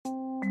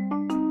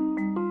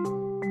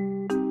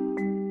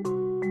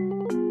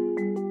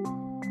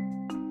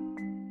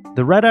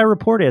The Red Eye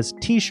Report has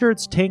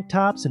t-shirts, tank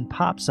tops, and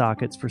pop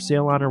sockets for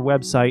sale on our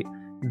website,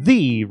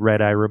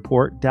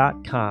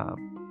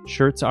 theredeyereport.com.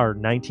 Shirts are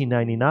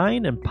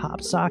 $19.99 and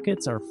pop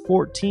sockets are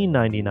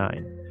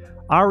 $14.99.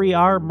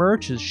 RER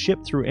merch is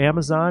shipped through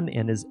Amazon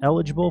and is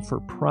eligible for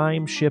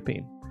Prime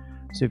shipping.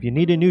 So if you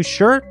need a new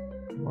shirt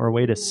or a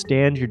way to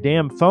stand your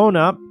damn phone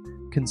up,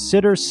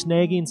 consider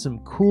snagging some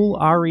cool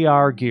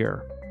RER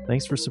gear.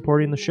 Thanks for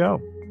supporting the show.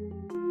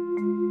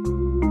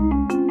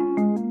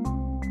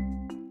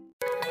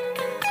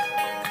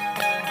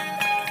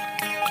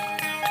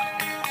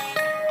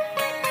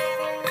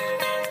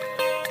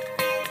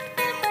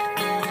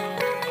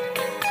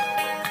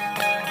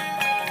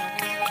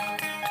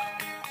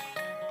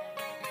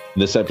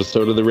 This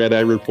episode of the Red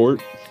Eye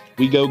Report,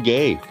 we go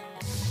gay.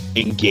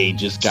 And gay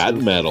just got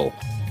metal.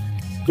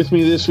 With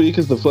me this week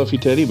is the fluffy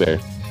teddy bear.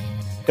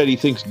 Teddy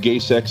thinks gay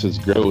sex is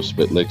gross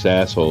but licks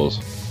assholes.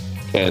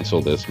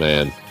 Cancel this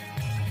man.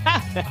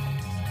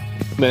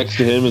 Next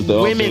to him is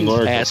the women's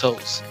Oracle.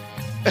 Assholes.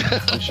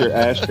 I'm sure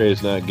Ashtray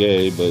is not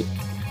gay, but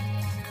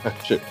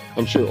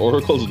I'm sure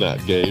Oracle's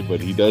not gay, but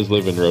he does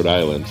live in Rhode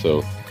Island, so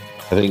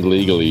I think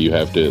legally you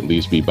have to at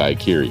least be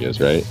bi-curious,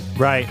 right?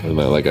 Right.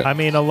 Like I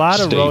mean, a lot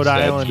of state Rhode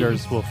statute.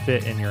 Islanders will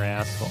fit in your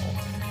asshole.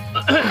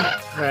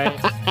 Right.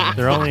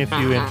 They're only a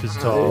few inches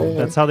tall.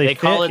 That's how they fit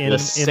call it in the in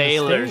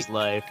sailor's state.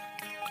 life.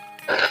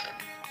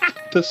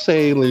 The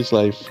sailor's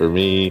life for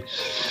me.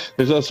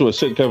 There's also a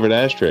soot-covered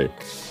ashtray.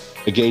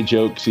 A gay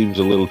joke seems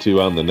a little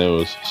too on the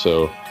nose,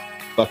 so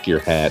fuck your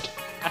hat.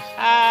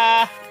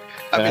 I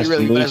mean, Fast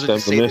really, and might as well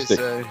loose, just say this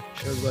optimistic.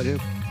 show's about him.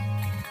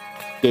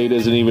 Gay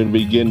doesn't even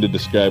begin to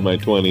describe my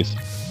 20s.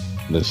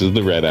 This is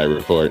the Red Eye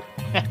Report.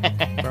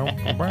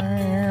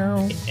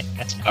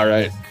 All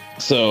right,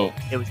 so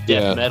It was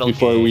death metal.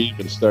 before gay. we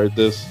even start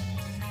this,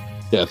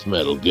 death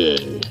metal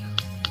gay.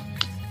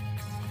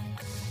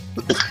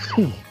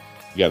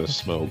 You gotta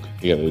smoke.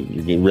 You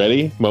get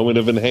ready? Moment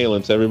of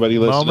inhalants. Everybody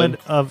listening? Moment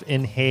of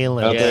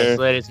inhaling. Out Yes, there.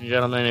 ladies and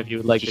gentlemen, if you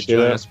would like Did to you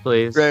join share us,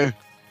 please. Right.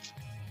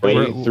 Ready?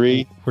 We're-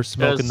 3. We're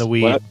smoking Does- the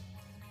weed.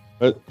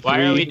 What?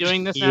 Why are we 3,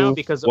 doing this 2, now?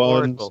 Because of 1,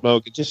 Oracle.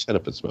 Smoke. Just shut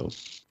up and smoke.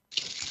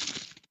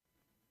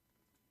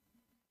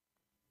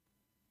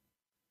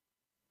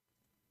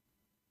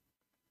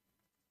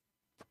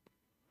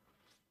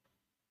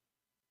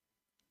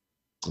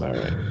 All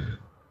right.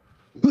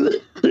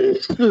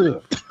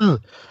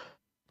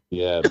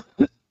 Yeah.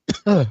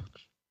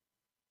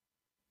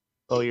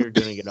 Oh, you're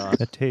doing it off.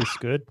 That tastes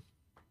good.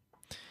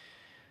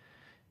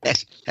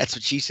 That's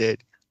what she said.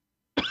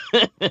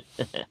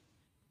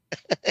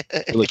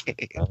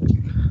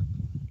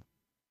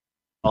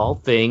 All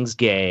things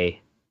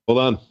gay. Hold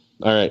on.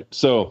 All right.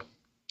 So,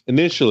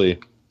 initially,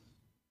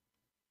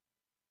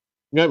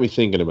 you got me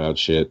thinking about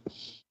shit.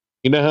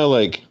 You know how,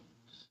 like,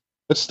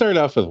 let's start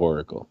off with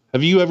Oracle.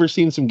 Have you ever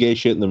seen some gay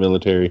shit in the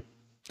military?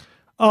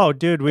 Oh,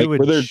 dude, we Like, would.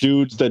 were there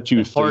dudes that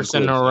you think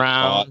Horsing was, like,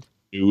 around.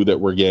 knew that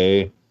were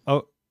gay?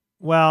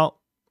 Well,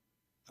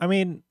 I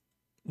mean,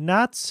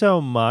 not so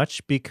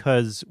much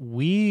because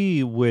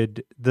we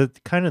would the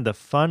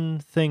fun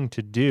thing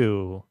to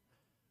do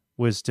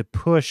was to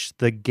push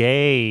the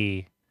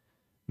gay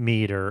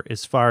meter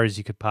as far as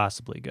you could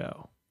possibly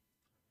go.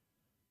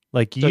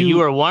 Like So you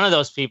were one of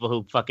those people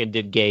who fucking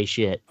did gay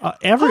shit.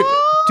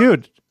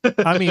 dude.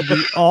 I mean,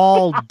 we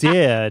all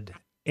did,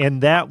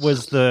 and that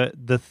was the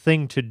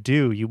thing to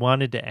do. You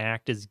wanted to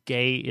act as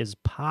gay as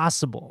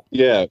possible.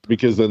 Yeah,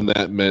 because then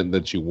that meant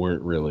that you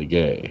weren't really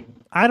gay.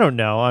 I don't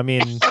know. I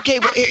mean, Okay,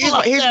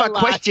 well, here's my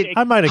question.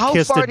 I might have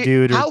kissed a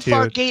dude or How two.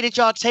 far gay did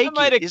y'all take I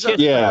might have it? kissed Is that-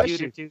 Yeah. a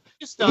dude or two.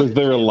 Just Was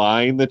there a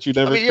line that you I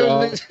never mean, it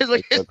crossed? was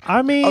like-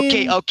 I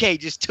mean, okay,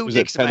 just two Was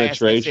it dicks in my ass.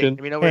 That's it. penetration?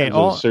 I mean, no, Hey, wait.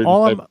 Was it a certain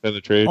all type I'm- of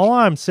penetration? all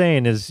I'm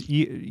saying is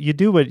you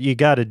do what you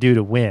got to do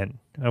to win.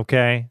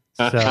 Okay,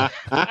 so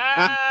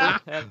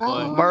Ah, that boy.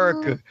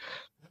 America.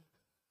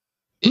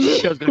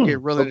 This show's gonna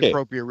get really Okay.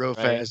 inappropriate real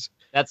Right. fast.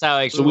 That's how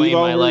I So we've explain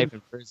all my heard- life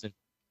in prison.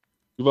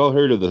 You've all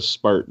heard of the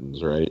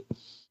Spartans, right?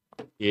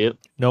 Yep.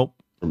 nope.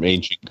 From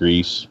ancient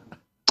Greece.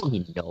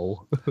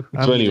 No.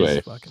 I'm anyway.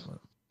 just fucking with-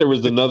 There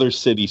was another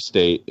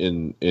city-state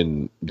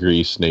in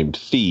Greece named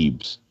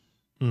Thebes.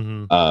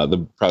 Mhm.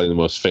 Probably the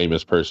most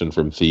famous person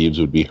from Thebes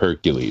would be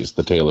Hercules,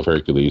 the tale of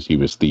Hercules. He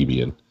was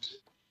Theban.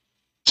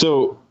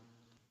 So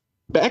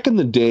back in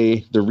the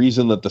day, the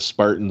reason that the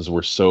Spartans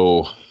were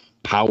so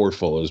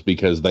powerful is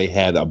because they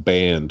had a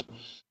band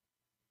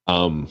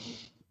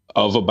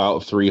of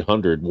about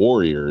 300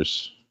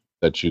 warriors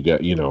that you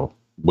got,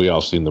 we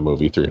all seen the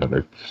movie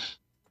 300,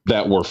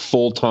 that were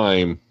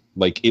full-time,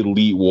 like,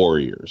 elite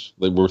warriors.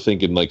 Like, we're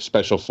thinking like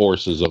special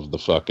forces of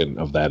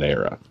that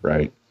era,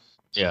 right?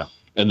 Yeah.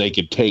 And they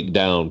could take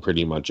down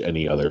pretty much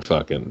any other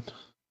fucking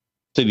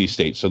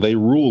city-state. So they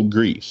ruled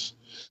Greece.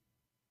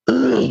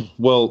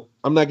 Well,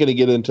 I'm not going to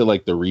get into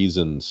like the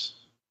reasons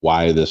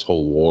why this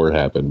whole war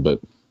happened, but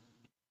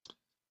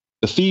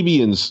the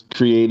Thebans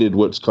created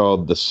what's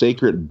called the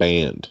Sacred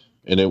Band,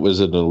 and it was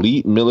an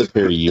elite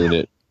military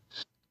unit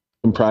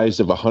comprised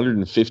of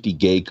 150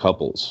 gay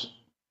couples.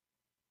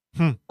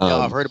 No,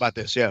 I've heard about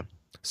this. Yeah.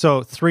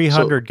 So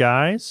 300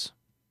 guys.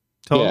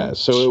 Total? Yeah,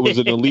 so it was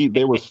an elite.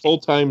 They were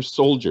full-time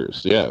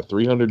soldiers. Yeah,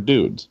 300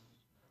 dudes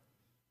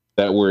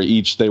that were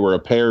they were a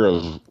pair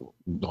of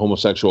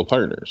homosexual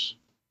partners.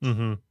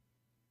 Mm-hmm.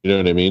 You know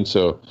what I mean?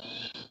 So,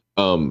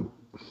 I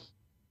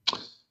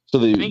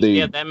think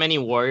you have that many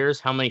warriors.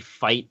 How many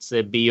fights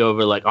there'd be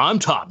over like I'm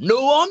top?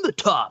 No, I'm the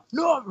top.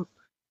 No,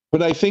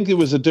 but I think it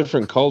was a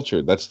different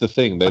culture. That's the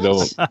thing. They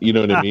don't. You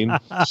know what I mean?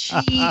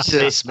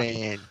 Jesus,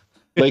 man.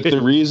 Like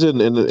the reason,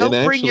 and Don't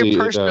actually, bring your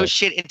personal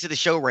shit into the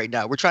show right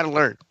now. We're trying to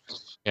learn.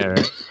 yeah,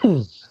 right.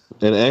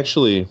 and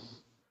actually, It's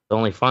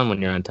only fun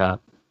when you're on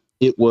top.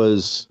 it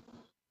was.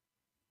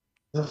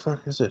 The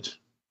fuck is it?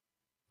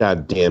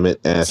 God damn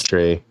it,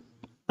 ashtray,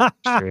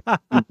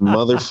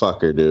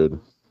 motherfucker, dude.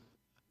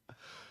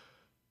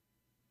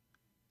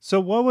 So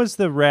what was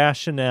the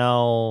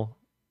rationale?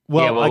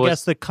 Well, Yeah, I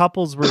guess the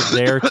couples were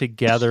there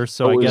together,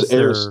 so I it guess was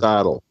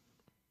Aristotle.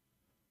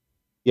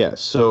 Yeah.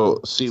 So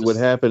see, what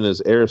happened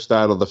is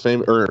Aristotle, the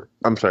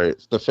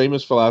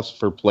famous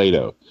philosopher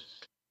Plato.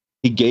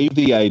 He gave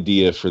the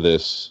idea for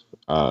this,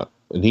 and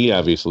he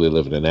obviously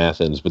lived in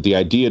Athens, but the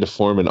idea to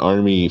form an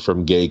army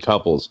from gay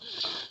couples,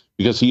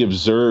 because he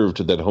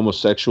observed that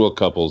homosexual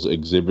couples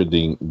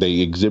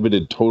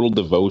exhibited total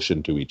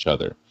devotion to each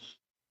other,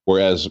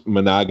 whereas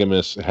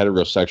monogamous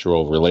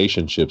heterosexual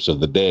relationships of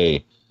the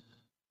day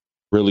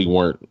really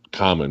weren't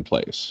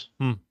commonplace.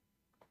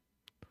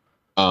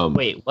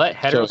 Wait, what?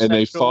 Heterosexual and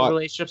they fought.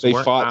 relationships? They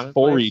weren't fought for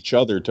commonplace? each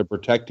other to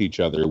protect each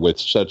other with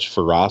such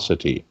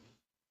ferocity.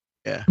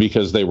 Yeah.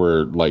 Because they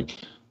were like,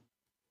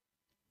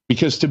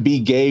 because to be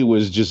gay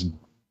was just,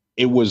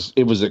 it was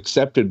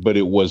accepted, but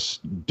it was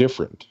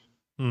different.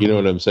 You know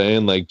what I'm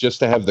saying? Like, just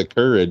to have the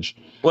courage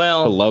to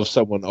Well, love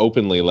someone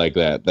openly like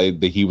that,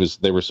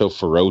 they were so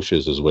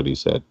ferocious, is what he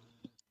said.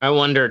 I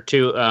wonder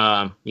too.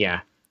 Yeah,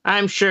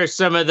 I'm sure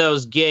some of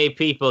those gay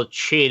people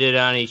cheated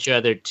on each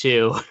other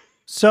too.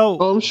 So,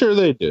 Oh, I'm sure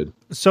they did.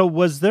 so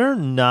was there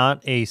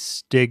not a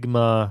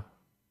stigma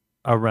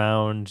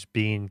around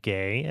being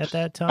gay at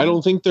that time? I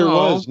don't think there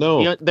was. No,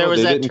 You know, there was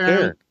they that didn't term.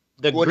 care.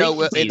 The Well, no,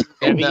 Greek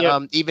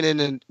disease.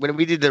 even when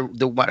we did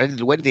the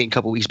wedding thing a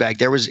couple weeks back,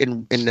 there was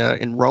in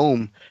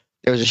Rome,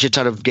 there was a shit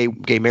ton of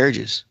gay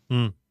marriages.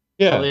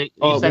 Yeah.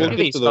 Well, We'll get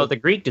it's to called the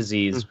Greek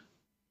disease.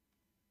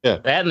 Yeah.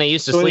 That and they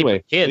used to So sleep anyway,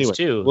 with kids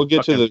too. We'll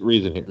get to Fucking- the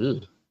reason here.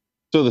 Ugh.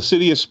 So the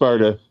city of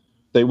Sparta,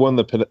 they won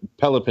the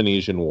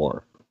Peloponnesian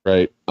War,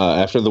 right?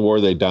 After the war,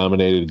 they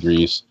dominated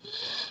Greece.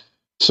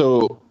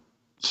 So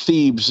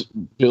Thebes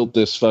built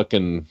this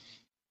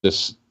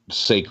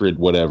sacred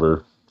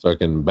whatever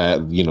fucking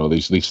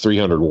these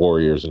 300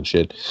 warriors and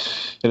shit.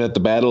 And at the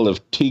Battle of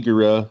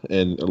Tigera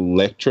and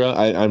Electra,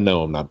 I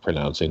know I'm not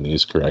pronouncing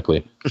these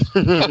correctly.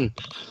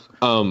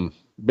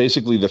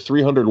 Basically, the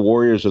 300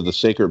 warriors of the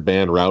sacred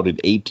band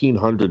routed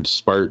 1,800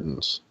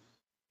 Spartans.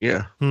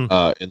 Yeah. In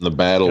the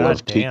Battle God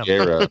of damn.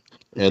 Tigera,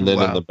 and then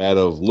in Wow. the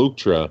Battle of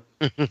Leuctra,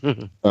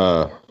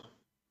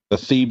 the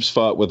Thebes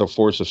fought with a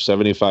force of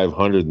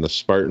 7,500, and the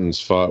Spartans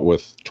fought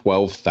with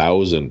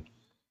 12,000.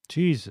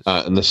 Jesus.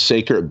 And the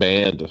sacred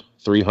band,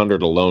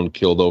 300 alone,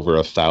 killed over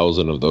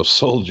 1,000 of those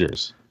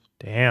soldiers.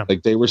 Damn.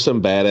 Like, they were some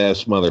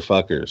badass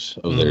motherfuckers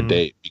of their Mhm.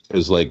 day,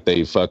 because like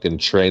they fucking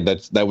trained.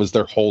 That was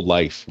their whole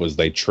life, was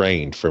they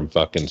trained from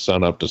fucking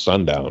sun up to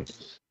sundown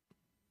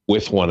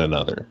with one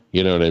another.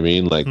 You know what I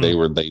mean? Like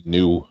they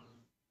knew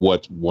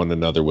what one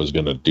another was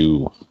gonna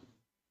do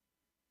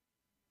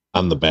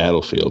on the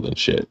battlefield and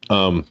shit.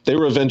 They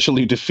were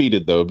eventually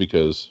defeated though,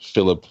 because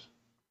Philip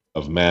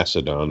of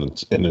Macedon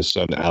and his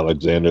son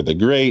Alexander the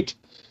Great,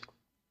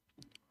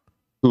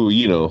 who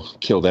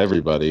killed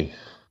everybody,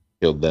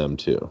 killed them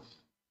too.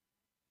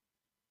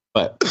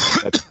 But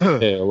that's the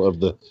tale of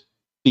the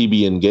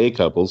Theban gay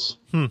couples,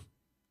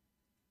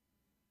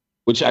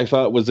 which I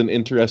thought was an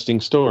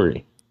interesting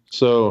story.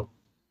 So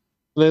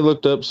they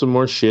looked up some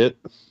more shit,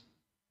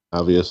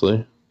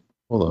 obviously.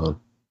 Hold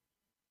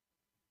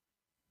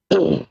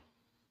on.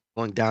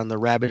 Going down the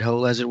rabbit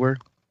hole, as it were.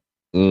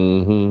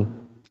 Mm-hmm.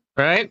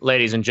 All right,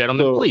 ladies and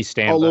gentlemen, So, please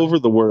stand all by. over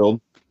the world,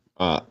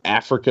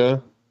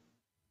 Africa,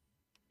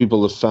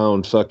 people have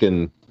found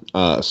fucking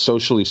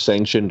socially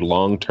sanctioned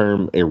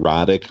long-term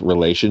erotic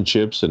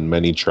relationships in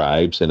many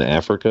tribes in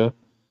Africa.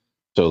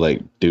 So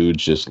like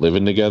dudes just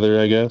living together,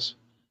 I guess.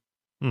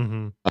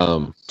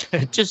 Mm-hmm.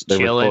 Just They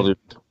chilling. recorded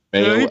Yeah,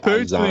 he male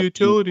paid for Azanti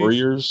utilities.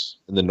 warriors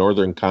in the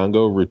northern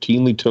Congo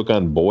routinely took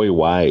on boy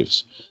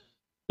wives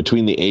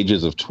between the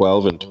ages of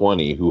 12 and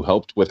 20 who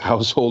helped with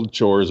household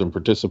chores and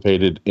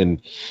participated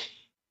in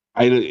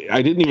I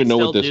didn't even know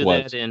what this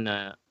was.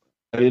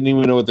 I didn't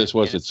even know what this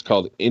was. It's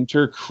called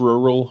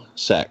intercrural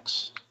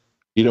sex.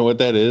 You know what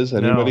that is?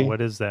 Anybody? No,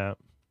 what is that?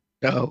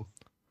 No.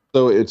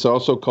 So it's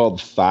also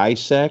called thigh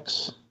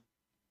sex.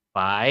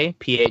 Phi?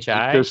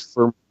 P-H-I?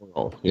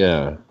 Interfemoral.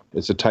 Yeah.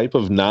 It's a type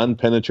of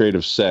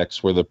non-penetrative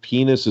sex where the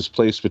penis is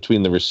placed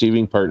between the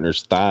receiving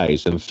partner's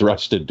thighs and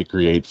thrusted to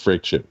create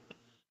friction.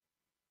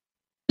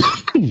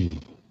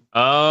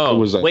 Oh, It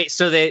was like- wait,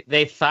 so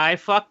they thigh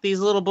fuck these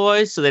little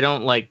boys so they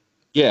don't like...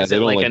 Yeah, Is they it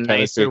don't like like a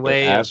nicer penetrate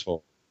way their of-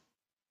 asshole.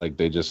 Like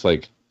they just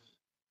like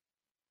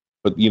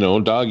but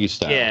doggy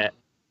style. Yeah.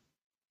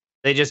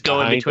 They just go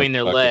in Behind between the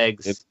their fucking-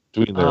 legs.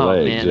 Between their Oh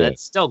legs. man, yeah.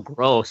 that's still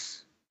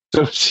gross.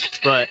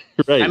 But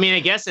right. I mean, I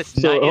guess it's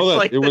So, nice. hold It's on,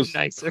 like it the was-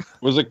 nicer.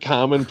 was a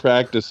common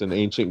practice in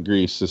ancient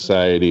Greece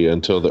society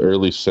until the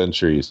early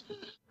centuries.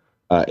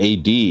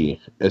 AD,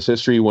 as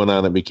history went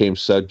on, it became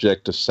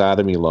subject to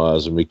sodomy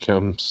laws and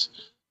becomes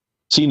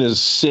seen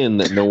as sin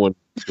that no one,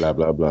 blah,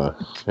 blah, blah.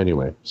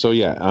 Anyway, so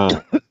yeah,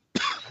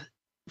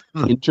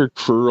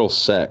 intercrural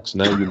sex.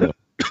 Now you know.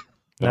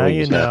 Now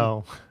you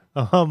know.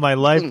 Oh, my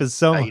life is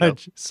so Now you know.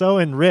 much, so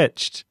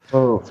enriched.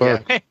 Oh,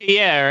 fuck.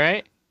 Yeah,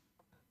 right.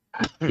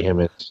 Damn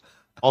it.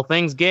 All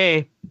things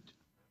gay.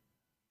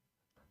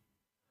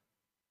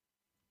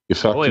 You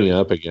fucked Boy. me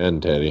up again,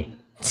 Teddy.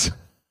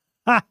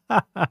 How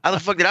the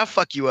fuck did I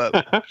fuck you up?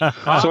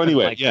 So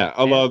anyway, Like yeah,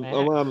 a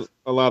Mad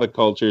lot of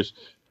cultures.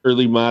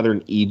 Early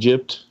modern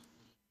Egypt,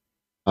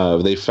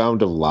 they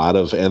found a lot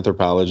of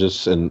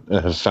anthropologists and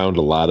have found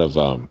a lot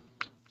of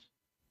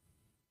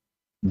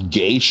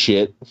gay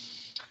shit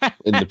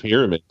in the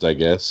pyramids, I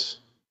guess.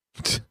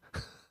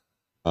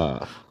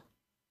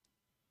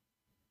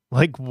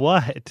 Like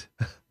what?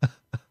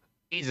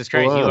 Jesus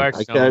Christ, hold you on. are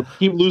I so.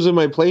 keep losing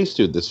my place,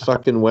 dude. This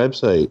fucking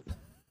website.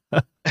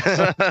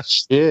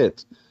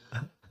 Shit.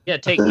 Yeah,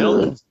 take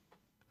notes.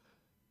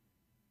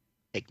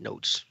 Take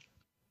notes.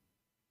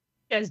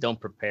 You guys don't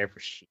prepare for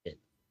shit.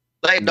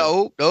 Like,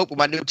 nope. With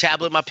my new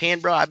tablet, my pen,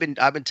 bro. I've been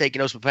taking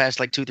notes for the past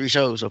like 2-3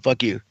 shows. So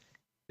fuck you.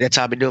 That's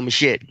how I've been doing my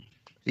shit.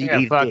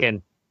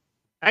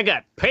 I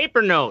got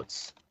paper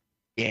notes.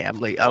 Yeah, I'm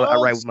late. I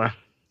write with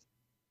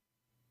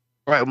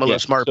my little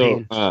smart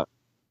pen.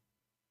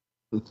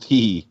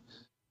 The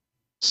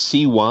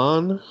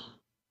Siwan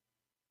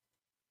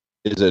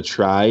is a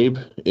tribe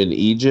in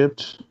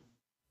Egypt,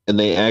 and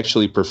they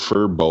actually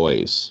prefer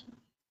boys.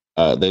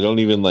 They don't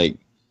even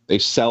they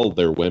sell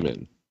their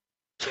women.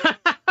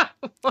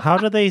 How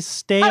do they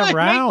stay How do they make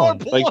more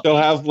around? boys?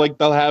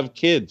 They'll have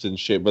kids and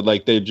shit, but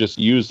they just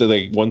use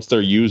it. Once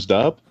they're used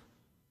up,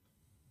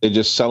 they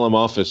just sell them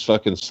off as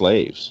fucking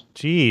slaves.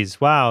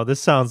 Jeez, wow, this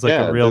sounds like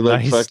a real they're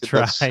nice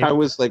tribe. I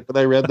was when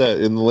I read that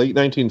in the late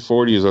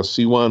 1940s, a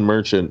Siwan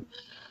merchant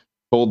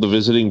told the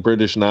visiting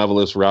British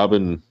novelist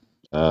Robin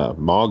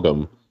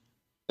Maugham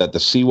that the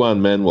Siwan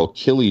men will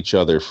kill each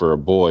other for a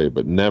boy,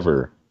 but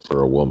never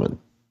for a woman.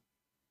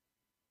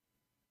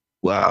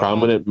 Wow.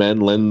 Prominent men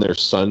lend their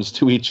sons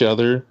to each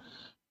other.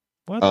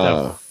 What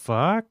the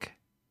fuck?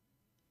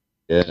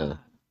 Yeah.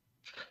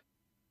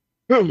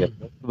 Yeah,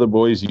 most of the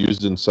boys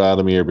used in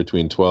sodomy are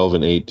between 12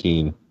 and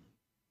 18.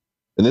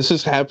 And this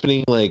is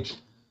happening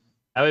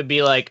I would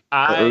be like,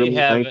 I early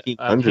have a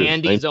 1900s,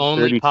 handies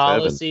only 1937.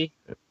 policy.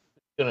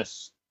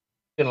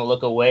 Gonna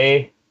look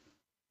away.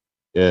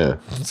 yeah.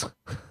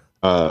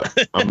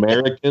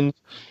 Americans,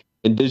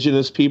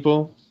 indigenous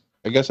people.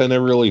 I guess I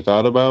never really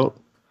thought about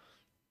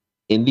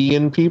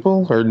Indian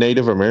people or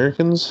Native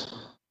Americans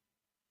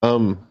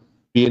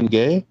being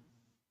gay.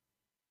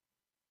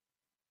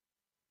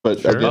 But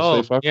I Sure. guess Oh,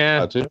 they fucking yeah.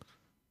 got to.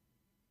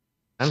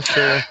 I'm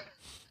sure.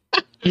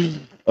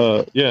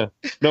 Yeah.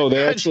 No,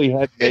 they actually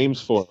had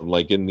names for them,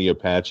 like in the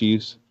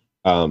Apaches.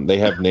 They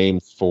have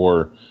names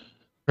for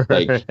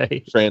Right.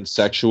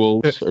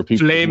 transsexuals or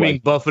people who Flaming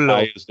buffalo.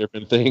 identify as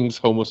different things,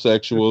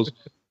 homosexuals,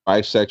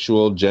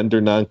 bisexual,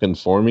 gender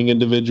non-conforming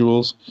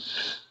individuals.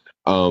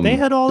 They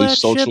had all these that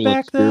social shit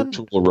back then? and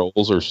spiritual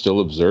roles are still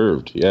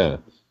observed. Yeah.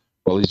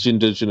 Well, each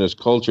indigenous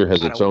culture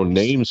has I its don't own wanna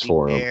be names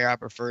for them. there. I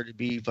prefer to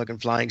be fucking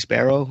flying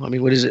sparrow. I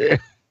mean, what is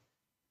it?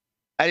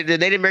 The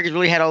Native Americans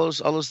really had all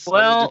those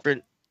Well,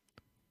 different.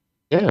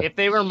 Yeah. If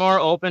they were more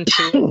open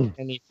to it,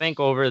 and you think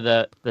over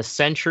the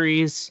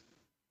centuries,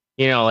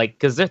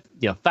 because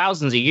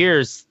thousands of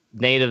years,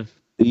 native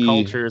The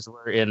cultures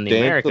were in the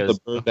Dance Americas. of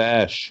the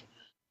Burdash.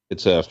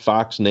 It's a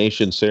Fox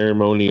Nation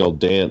ceremonial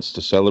dance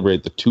to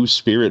celebrate the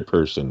two-spirit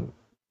person.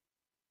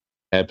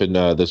 Happened.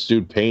 This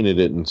dude painted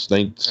it in That's for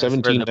the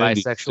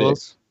 1796.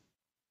 bisexuals.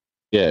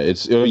 Yeah,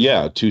 it's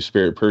a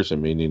two-spirit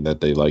person, meaning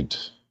that they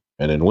liked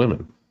men and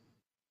women.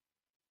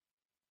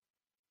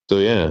 So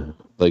yeah,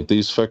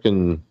 these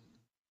the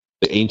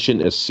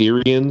ancient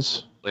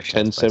Assyrians,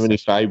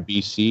 1075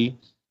 BC.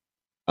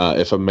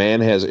 If a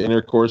man has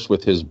intercourse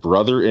with his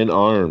brother in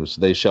arms,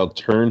 they shall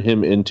turn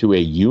him into a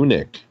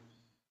eunuch.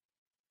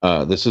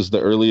 This is the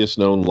earliest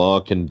known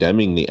law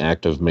condemning the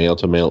act of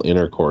male-to-male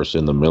intercourse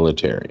in the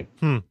military.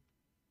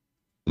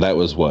 That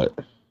was what,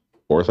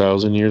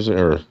 4,000 years,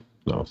 or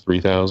no,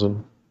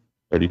 3,000,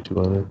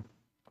 3,200.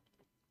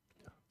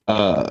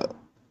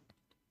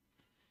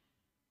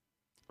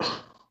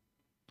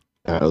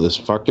 This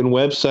fucking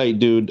website,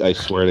 dude! I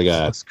swear to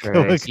God. Jesus What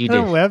Christ, you kind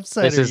of did.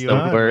 website This are is you the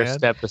on,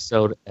 worst man?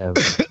 episode ever.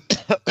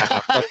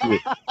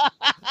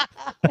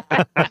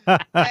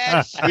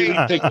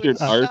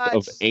 Pre-pictured art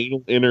of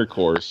anal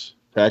intercourse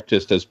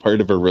practiced as part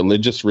of a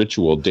religious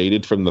ritual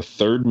dated from the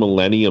 3rd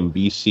millennium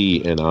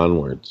BC and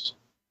onwards.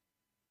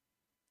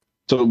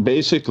 So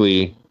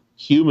basically,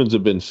 humans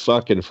have been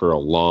fucking for a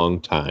long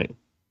time.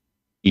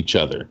 Each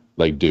other,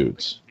 like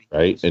dudes,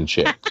 right? And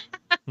chicks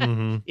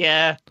Mm-hmm.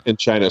 Yeah. in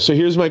China. So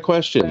here's my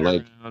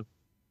question.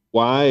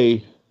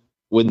 why,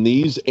 when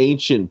these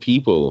ancient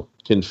people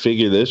can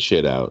figure this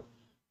shit out,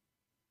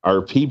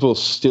 are people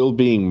still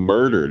being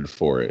murdered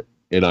for it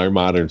in our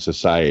modern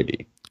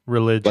society?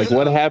 Religion. Like,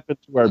 what happened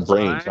to our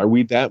brains? Are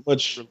we that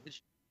much,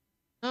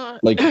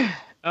 like,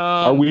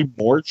 are we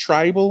more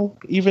tribal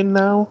even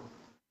now?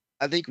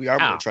 I think we are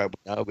more tribal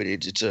now, but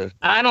it's a.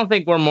 I don't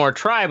think we're more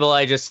tribal.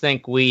 I just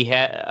think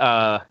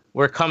we're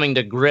coming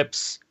to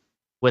grips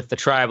with the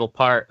tribal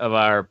part of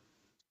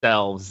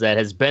ourselves that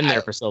has been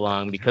there for so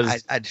long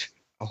because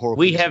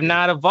we have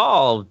not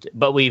evolved,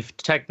 but we've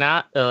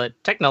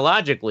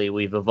technologically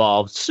we've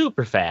evolved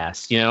super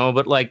fast, you know.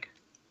 But like,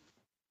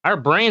 our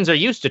brains are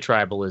used to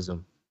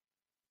tribalism.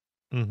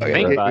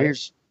 Mm-hmm.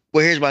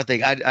 Here's my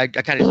thing. I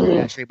kind of agree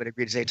actually, but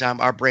agree at the same time.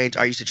 Our brains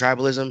are used to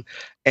tribalism,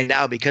 and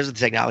now because of the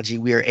technology,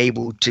 we are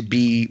able to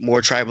be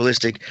more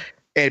tribalistic,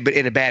 but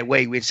in a bad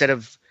way.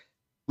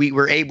 We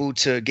were able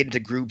to get into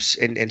groups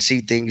and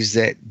see things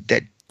that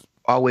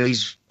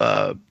always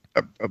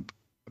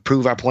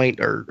prove our point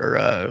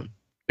or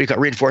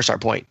reinforce our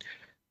point,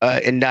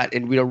 and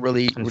we don't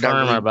really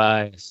confirm our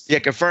bias. Yeah,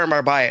 confirm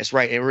our bias,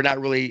 right? And we're not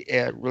really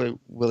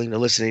willing to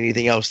listen to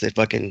anything else that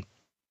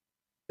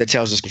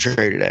tells us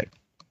contrary to that.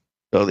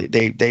 So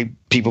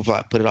people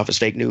put it off as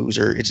fake news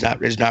or it's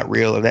not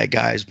real or that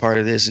guy is part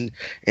of this and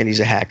he's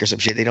a hack or some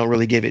shit. They don't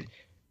really give it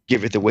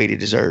the weight it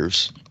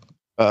deserves,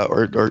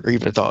 or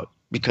even a thought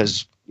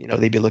because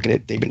they've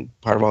been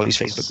part of all these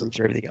Facebook groups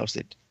or everything else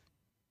that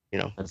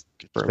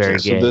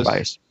confirms their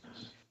bias.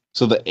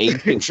 So the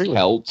ancient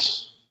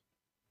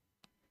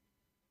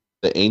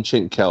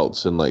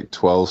Celts in like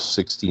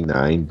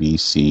 1269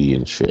 BC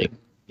and shit. They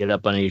get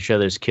up on each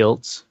other's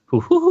kilts.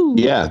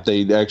 Yeah,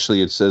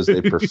 it says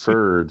they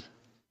preferred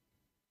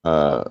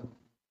the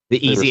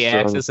easy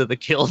access of the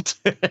kilt.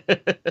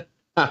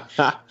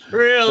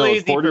 Real easy.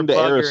 According to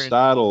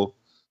Aristotle,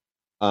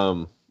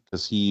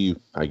 because he,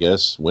 I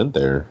guess, went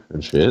there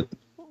and shit.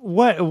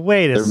 What?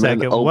 Wait a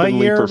second. What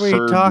year are we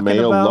talking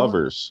male about?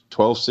 Lovers,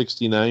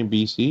 1269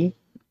 BC.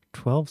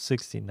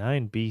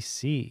 1269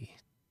 BC.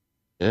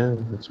 Yeah,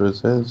 that's what it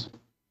says.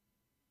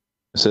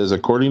 It says,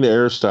 according to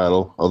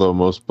Aristotle, although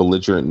most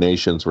belligerent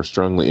nations were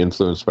strongly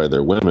influenced by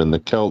their women, the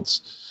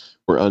Celts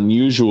were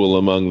unusual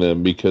among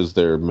them because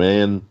their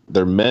men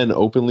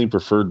openly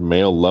preferred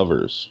male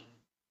lovers.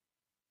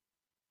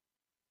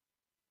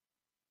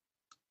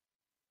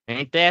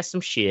 Ain't that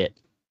some shit?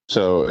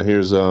 So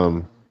here's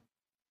wrote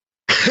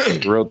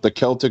the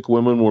Celtic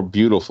women were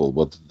beautiful,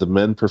 but the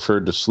men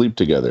preferred to sleep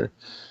together.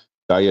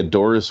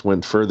 Diodorus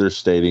went further,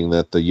 stating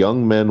that the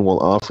young men will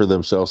offer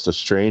themselves to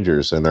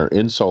strangers and are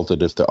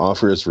insulted if the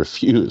offer is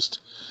refused.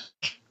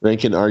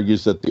 Rankin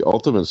argues that the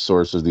ultimate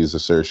source of these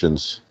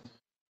assertions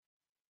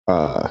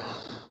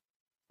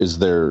is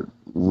their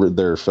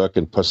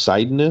fucking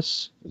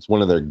Poseidonus. It's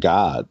one of their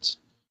gods.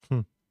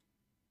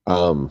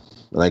 And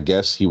I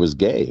guess he was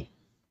gay.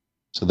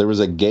 So there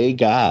was a gay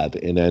god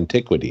in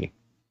antiquity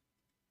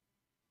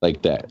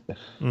like that.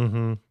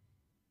 Mm-hmm.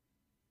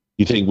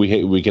 You think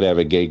we could have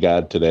a gay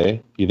god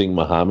today? You think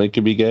Muhammad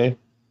could be gay?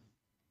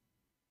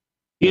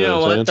 You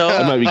know what though?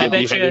 I might be getting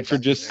beheaded for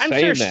just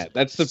saying that.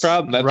 That's the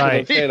problem. That's right. what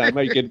I'm saying. I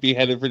might get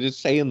beheaded for just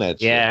saying that.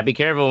 Yeah, shit. Be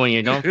careful when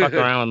you don't fuck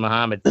around with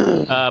Muhammad.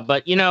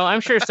 But I'm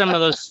sure some of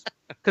those,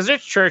 because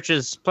there's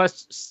churches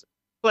plus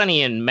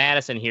plenty in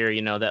Madison here,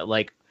 that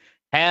like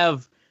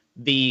have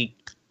the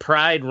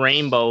pride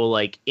rainbow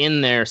like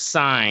in their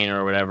sign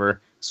or whatever.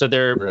 So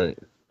they're right.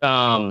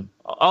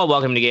 All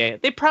welcome to gay.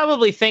 They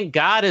probably think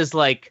God is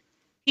like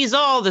he's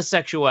all the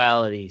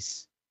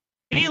sexualities.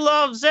 He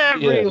loves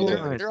everyone.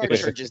 Yeah. There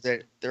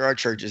are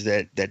churches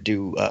that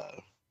do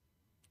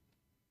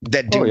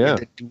do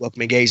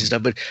welcoming gays and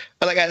stuff. But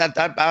like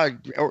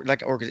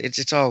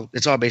it's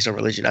all based on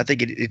religion. I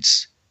think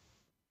it's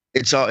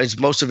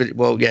most of it.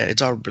 Well, yeah,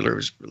 it's all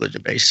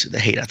religion based. The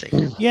hate, I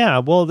think. Yeah,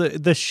 well,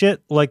 the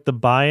shit like the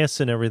bias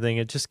and everything,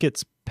 it just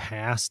gets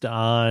passed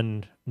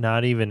on,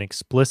 not even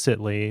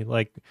explicitly.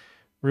 Like,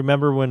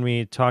 remember when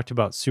we talked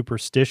about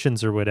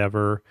superstitions or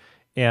whatever?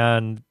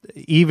 And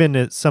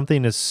even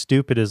something as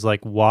stupid as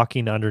like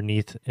walking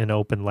underneath an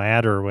open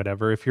ladder or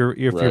whatever, if your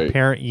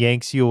parent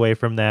yanks you away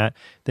from that,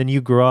 then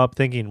you grow up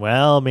thinking,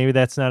 well, maybe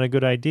that's not a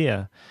good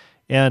idea.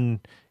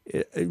 And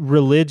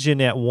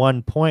religion at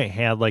one point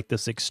had like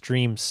this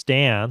extreme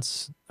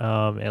stance,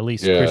 at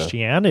least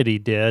Christianity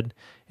did,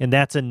 and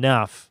that's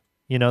enough.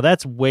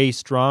 That's way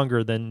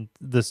stronger than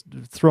this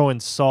throwing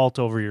salt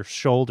over your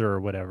shoulder or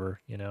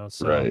whatever.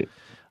 So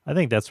I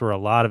think that's where a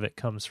lot of it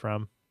comes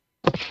from.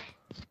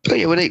 Oh,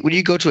 yeah, when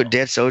you go to a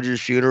dead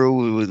soldier's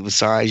funeral with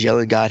signs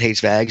yelling "God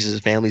hates fags" as his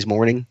family's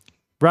mourning,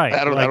 right?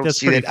 I don't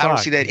see that. I don't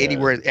see that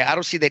anywhere. I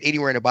don't see that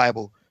anywhere in the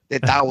Bible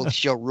that thou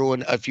shall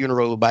ruin a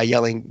funeral by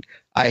yelling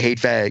 "I hate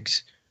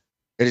fags."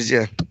 It is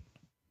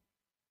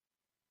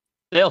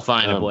They'll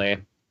find a way.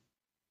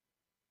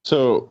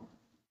 So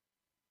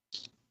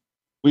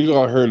we've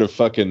all heard of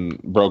fucking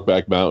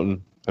Brokeback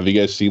Mountain. Have you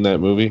guys seen that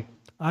movie?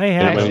 I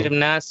have. I have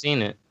not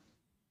seen it.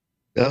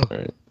 No.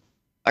 Right.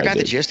 I got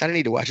the gist. I didn't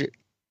need to watch it.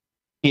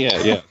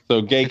 Yeah.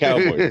 So gay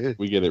cowboys,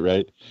 we get it,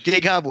 right?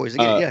 Gay cowboys,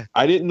 yeah.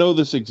 I didn't know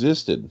this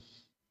existed,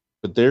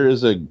 but there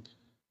is a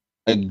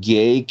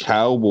gay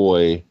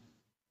cowboy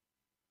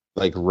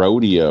like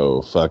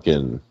rodeo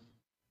fucking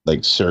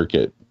like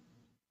circuit,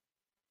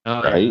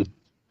 right?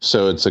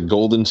 So it's a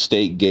Golden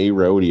State Gay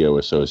Rodeo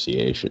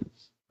Association,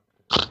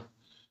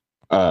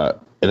 and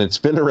it's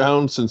been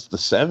around since the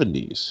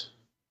 70s,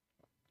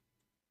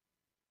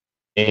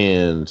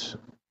 and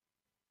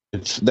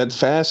that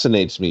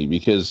fascinates me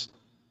because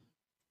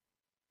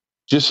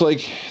just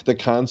like the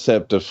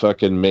concept of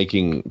fucking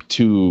making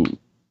two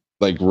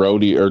like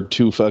rodeo or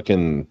two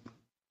fucking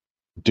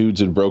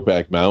dudes in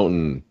Brokeback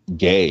Mountain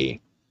gay,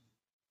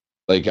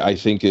 like I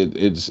think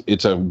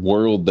it's a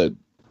world that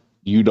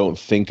you don't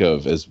think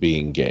of as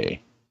being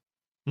gay.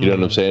 You know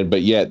what I'm saying?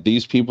 But yet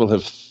these people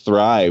have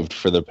thrived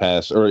for the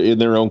past, or in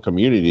their own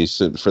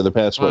communities for the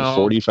past,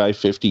 45,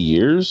 50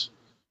 years?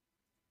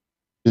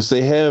 Because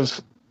they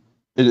have,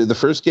 the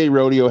first gay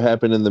rodeo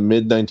happened in the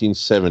mid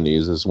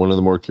 1970s as one of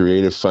the more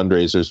creative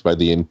fundraisers by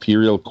the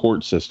Imperial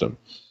Court System.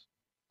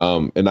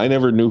 And I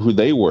never knew who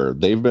they were.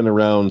 They've been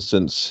around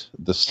since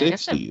the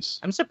 60s.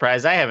 I'm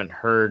surprised I haven't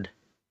heard.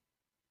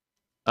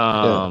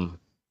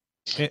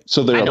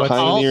 So they're a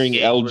pioneering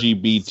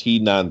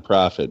LGBT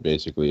nonprofit,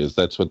 basically.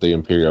 That's what the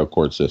Imperial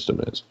Court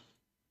System is.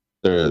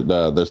 They're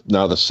now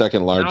the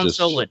second largest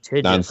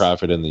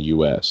nonprofit in the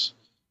U.S.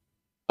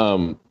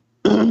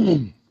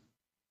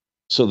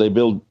 So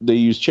they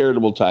use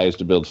charitable ties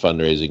to build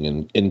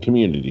fundraising in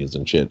communities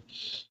and shit.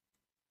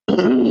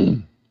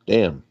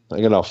 Damn,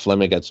 I got all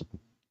phlegmy, got some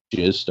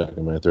jizz stuck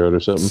in my throat or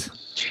something.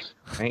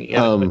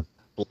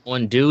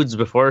 Blowing dudes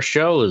before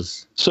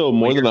shows. So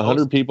more than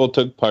 100 people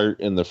took part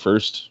in the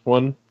first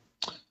one.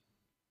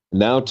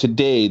 Now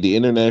today, the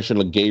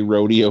International Gay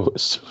Rodeo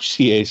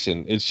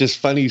Association, it's just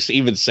funny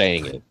even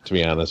saying it, to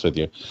be honest with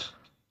you,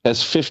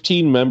 has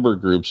 15 member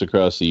groups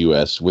across the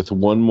U.S., with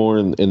one more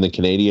in the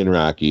Canadian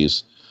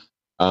Rockies,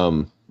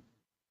 and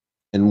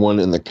one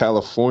in the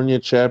California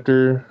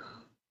chapter.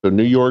 So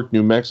New York,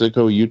 New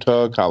Mexico,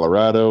 Utah,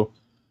 Colorado.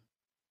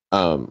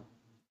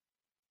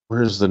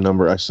 Where's the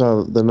number? I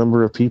saw the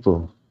number of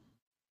people.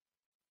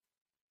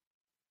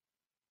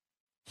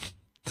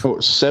 Oh,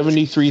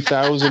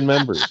 73,000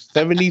 members.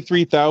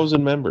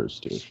 73,000 members,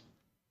 dude.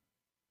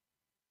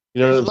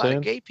 You know There's what I'm saying? A lot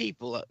of gay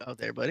people out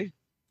there, buddy.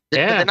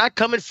 They're not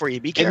coming for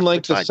you. Be careful. In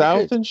like the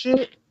South and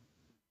shit?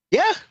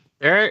 Yeah.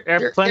 There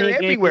are plenty of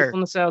gay everywhere. People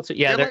in the South.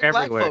 Yeah, they're like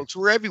everywhere. Black folks.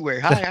 We're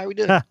everywhere. Hi, how we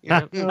doing? No,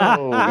 you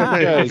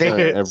guys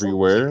aren't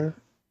everywhere.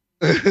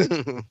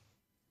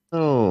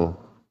 No.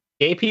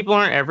 Gay people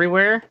aren't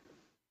everywhere?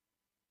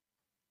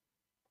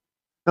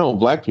 No,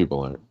 black people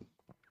aren't.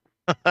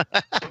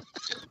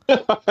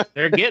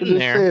 They're getting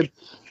there.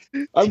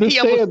 I'm just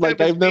saying,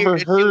 like, I've never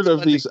heard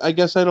of these. I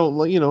guess I don't,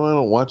 I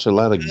don't watch a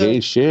lot of gay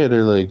shit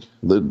or like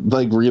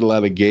read a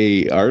lot of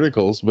gay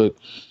articles, but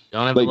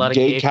don't have a lot of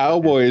gay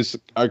cowboys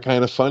are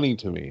kind of funny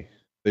to me.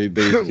 They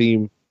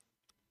seem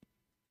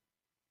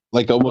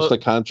like almost a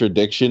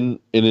contradiction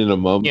in and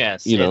among,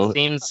 yes, it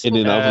seems in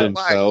and of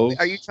themselves.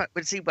 Are you trying?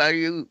 But see, why are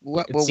you?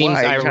 Why?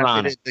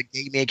 Ironic. The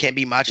gay man can't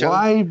be macho.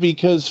 Why?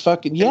 Because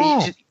fucking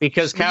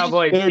because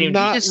cowboys. They're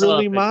not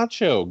really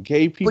macho.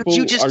 Gay people are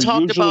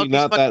usually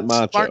not that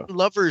macho. Spartan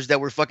lovers that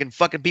were fucking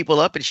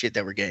people up and shit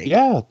that were gay.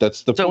 Yeah,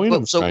 that's the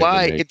point. So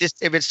why? If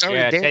it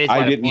started there,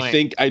 I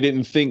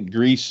didn't think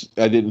Greece.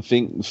 I didn't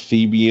think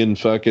Theban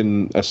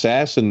fucking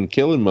assassin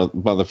killing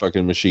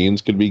motherfucking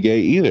machines could be gay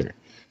either.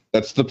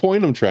 That's the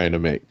point I'm trying to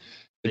make.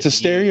 It's a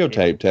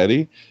stereotype,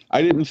 Teddy.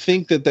 I didn't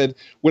think that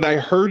when I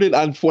heard it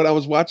on when I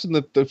was watching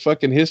the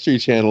fucking History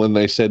Channel and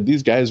they said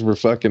these guys were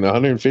fucking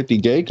 150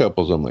 gay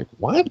couples. I'm like,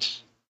 what?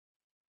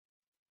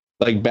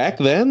 Like back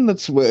then,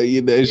 that's what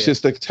it's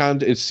just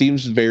it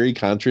seems very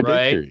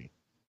contradictory. Right.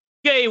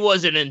 Gay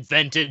wasn't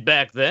invented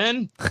back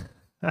then.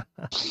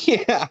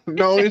 Yeah,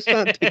 no, it's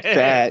not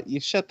that. You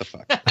shut the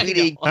fuck up. We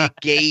didn't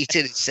get gay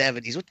to the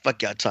 70s. What the fuck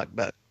y'all talking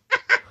about?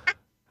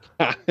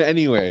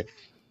 Anyway.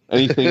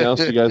 Anything else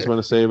you guys want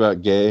to say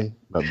about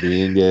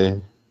being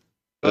gay?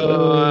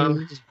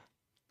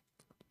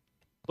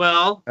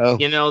 Well,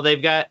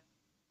 they've got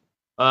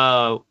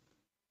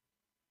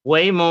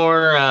way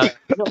more.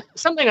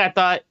 Something I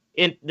thought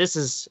this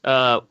is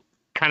kind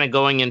of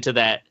going into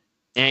that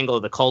angle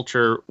of the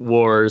culture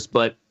wars,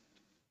 but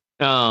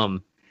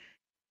how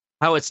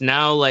it's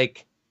now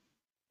like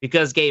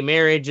because gay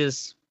marriage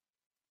is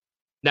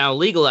now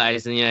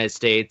legalized in the United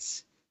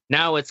States.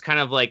 Now it's kind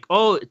of like,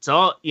 oh, it's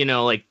all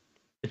like.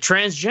 The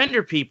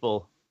transgender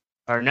people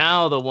are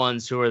now the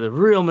ones who are the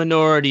real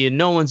minority and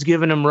no one's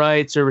giving them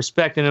rights or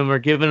respecting them or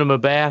giving them a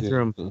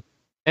bathroom. Yeah.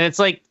 And it's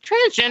like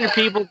transgender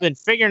people have been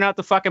figuring out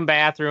the fucking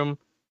bathroom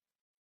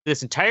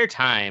this entire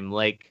time.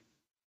 Like,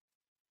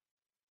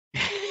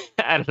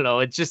 I don't know.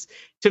 It's just,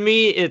 to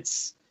me,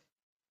 it's,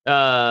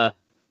 I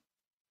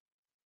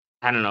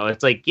don't know.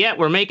 It's like, yeah,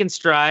 we're making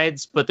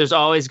strides, but there's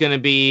always going to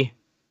be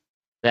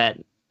that,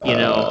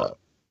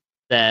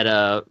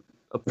 that,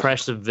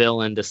 oppressive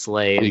villain to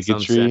slay in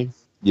some sense.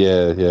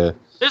 Yeah.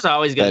 There's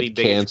always going to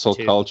be cancel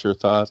culture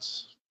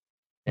thoughts.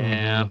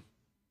 Yeah.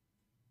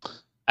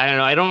 I don't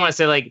know. I don't want to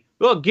say like,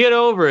 well, get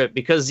over it,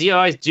 because you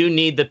always do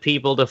need the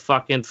people to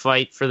fucking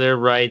fight for their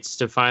rights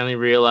to finally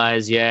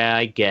realize, yeah,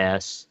 I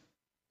guess.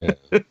 Yeah.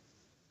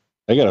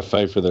 I gotta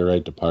fight for the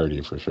right to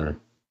party for sure.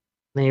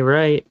 You're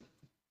right.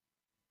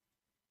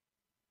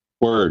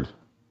 Word.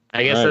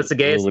 I guess that's the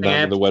gayest thing.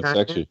 Moving on to the what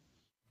section.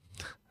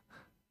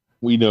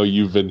 We know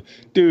you've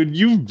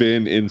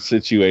been in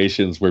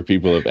situations where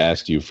people have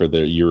asked you for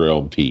your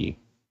own pee.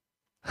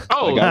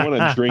 Oh, like, I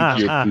want to drink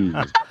your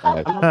pee.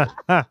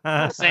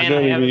 I'm saying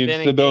I haven't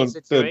been in gay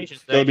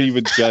situations. Don't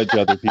even judge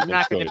other people. I'm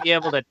not going to be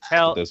able to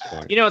tell. At this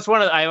point. You know, it's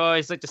one of I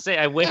always like to say,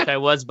 I wish I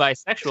was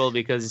bisexual,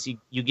 because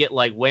you get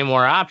like way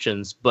more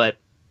options, but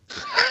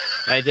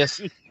I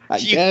just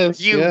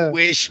you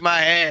wish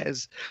my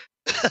ass.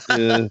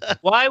 Yeah.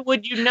 Why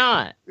would you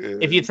not?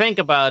 If you think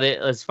about it,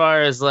 as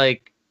far as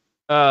like,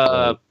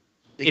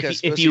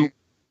 if you it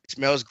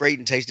smells great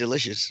and tastes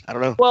delicious. I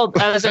don't know. Well,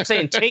 as I'm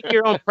saying, take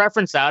your own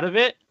preference out of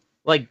it.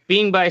 Like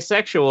being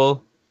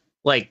bisexual,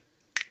 like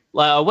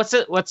what's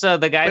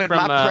the guy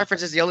from my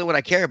preference is the only one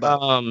I care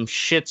about.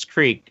 Schitt's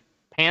Creek.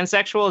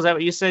 Pansexual, is that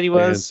what you said he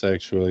was?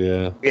 Pansexual,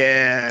 yeah.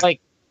 Yeah.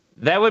 Like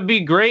that would be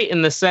great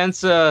in the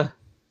sense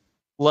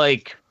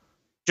like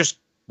just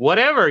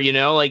whatever,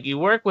 like you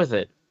work with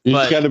it. You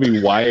just got to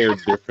be wired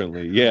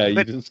differently. Yeah,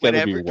 you just got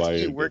to be wired.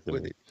 You work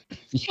with it.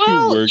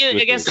 Well,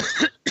 I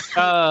guess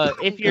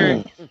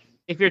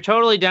if you're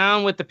totally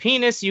down with the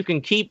penis, you can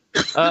keep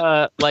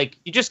like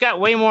you just got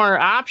way more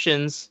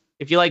options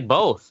if you like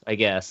both. I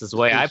guess is the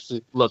way I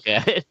look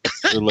at it.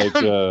 Or like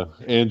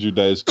Andrew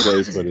Dice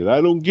Clay put it.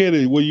 I don't get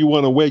it. Well, you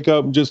want to wake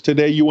up and just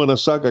today you want to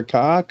suck a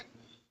cock?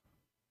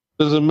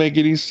 Doesn't make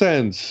any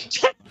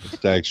sense.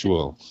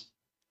 Sexual.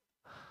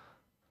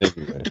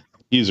 Anyway,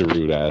 he's a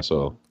rude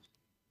asshole.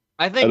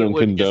 I think it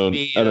would just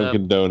be, I don't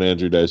condone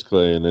Andrew Dice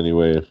Clay in any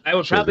way. I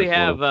would probably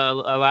have a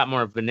lot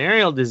more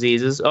venereal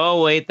diseases.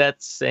 Oh, wait,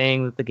 that's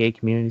saying that the gay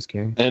community is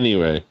caring.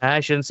 Anyway.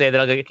 I shouldn't say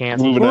that. I'll get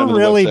canceled. We're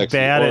really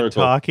bad at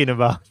talking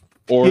about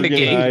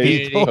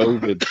organized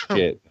COVID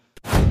shit.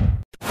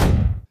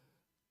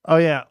 Oh,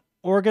 yeah.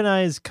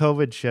 Organized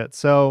COVID shit.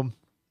 So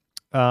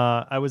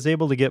I was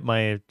able to get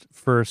my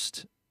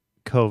first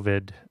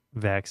COVID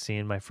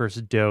vaccine, my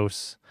first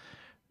dose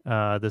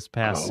this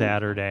past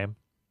Saturday.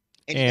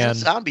 And you're not a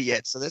zombie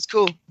yet, so that's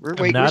cool. We're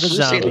waiting. Not a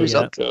zombie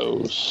yet.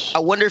 I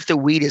wonder if the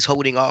weed is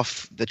holding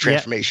off the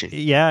transformation.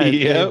 Yeah,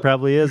 it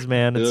probably is,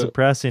 man. It's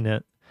suppressing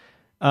it.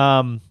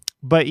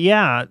 But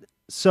yeah,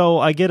 so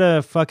I get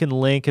a fucking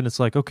link, and it's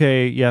like,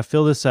 okay, yeah,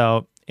 fill this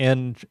out.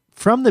 And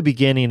from the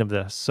beginning of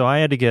this, so I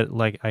had to get,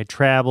 like, I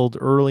traveled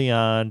early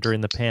on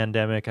during the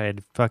pandemic. I had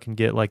to fucking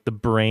get, like, the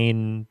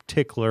brain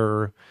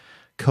tickler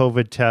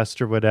COVID test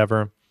or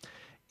whatever.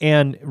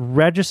 And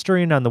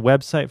registering on the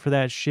website for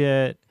that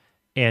shit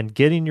and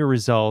getting your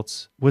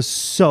results was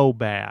so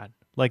bad.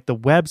 Like, the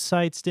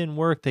websites didn't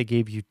work. They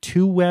gave you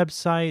 2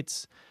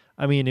 websites.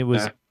 I mean, it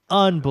was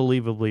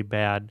unbelievably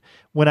bad.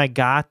 When I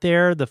got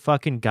there, the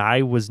fucking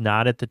guy was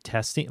not at the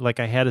testing. Like,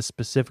 I had a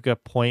specific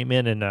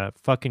appointment in a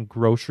fucking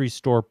grocery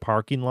store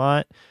parking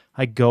lot.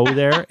 I go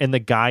there, and the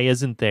guy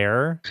isn't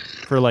there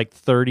for like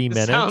 30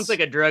 minutes. Sounds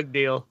like a drug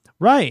deal.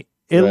 Right.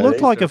 It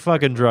looked like a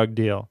fucking drug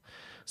deal.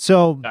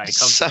 So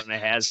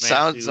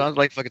sounds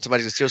like fucking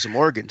somebody's gonna steal some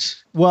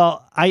organs.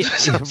 Well,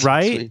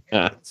 right?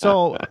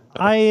 So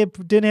I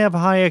didn't have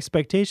high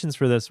expectations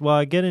for this. Well,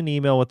 I get an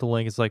email with the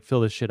link. It's like,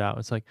 fill this shit out.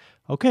 It's like,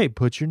 okay,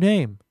 put your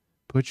name,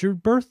 put your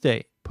birth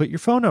date, put your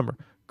phone number.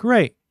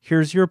 Great.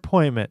 Here's your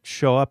appointment.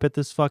 Show up at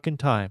this fucking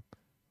time.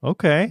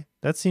 Okay.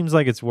 That seems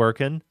like it's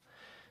working.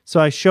 So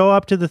I show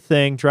up to the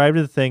thing, drive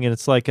to the thing, and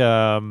it's like,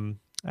 I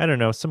don't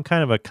know, some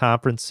kind of a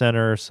conference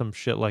center or some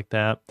shit like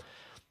that.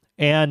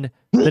 And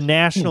the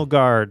National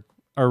Guard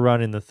are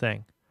running the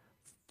thing.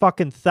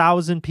 Fucking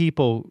 1,000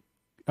 people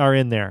are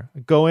in there.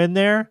 Go in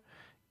there.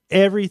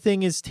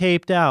 Everything is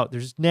taped out.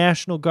 There's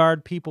National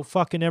Guard people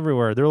fucking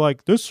everywhere. They're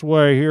like, this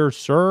way here,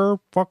 sir.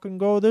 Fucking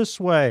go this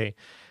way.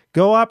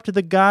 Go up to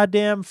the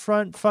goddamn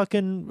front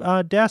fucking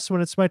desk when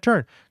it's my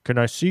turn. Can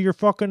I see your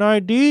fucking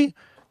ID?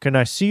 Can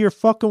I see your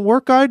fucking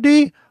work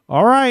ID?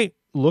 All right.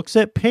 Looks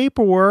at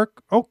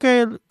paperwork.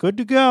 Okay, good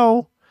to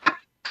go.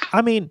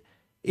 I mean,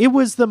 it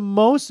was the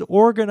most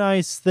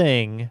organized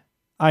thing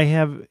I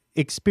have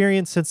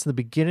experienced since the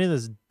beginning of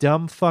this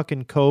dumb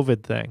fucking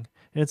COVID thing.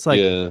 And it's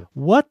like,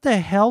 what the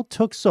hell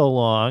took so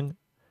long?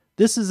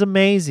 This is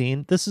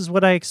amazing. This is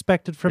what I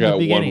expected from the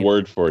beginning. One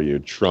word for you,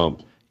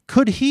 Trump.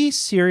 Could he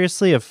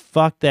seriously have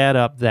fucked that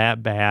up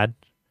that bad?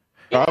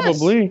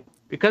 Probably. Yes,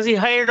 because he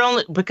hired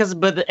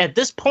but at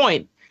this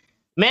point,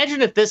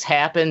 imagine if this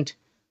happened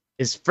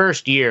his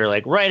first year,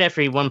 like right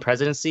after he won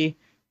presidency,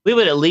 we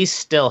would at least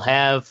still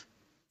have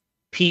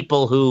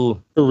people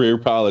who career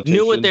politicians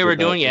knew what they were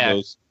doing,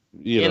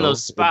 in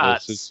those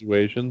spots, in those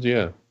situations,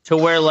 to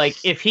where, like,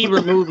 if he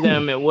removed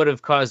them, it would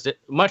have caused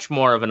much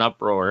more of an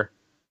uproar.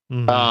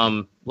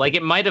 Mm-hmm. Like,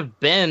 it might have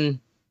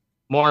been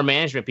more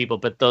management people,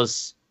 but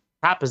those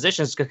top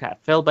positions got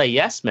filled by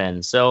yes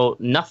men, so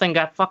nothing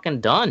got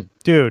fucking done.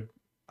 Dude,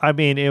 I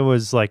mean, it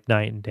was like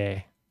night and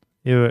day.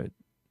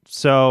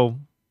 So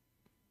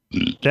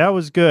that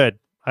was good.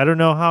 I don't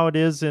know how it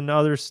is in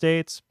other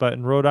states, but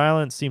in Rhode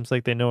Island, it seems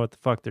like they know what the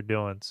fuck they're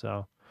doing.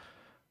 So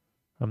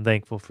I'm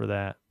thankful for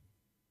that.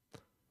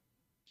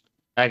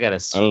 I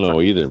don't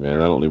know either,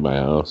 man. I don't leave my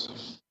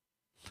house.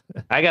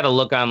 I gotta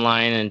look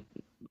online and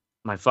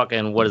my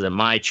fucking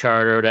my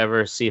chart or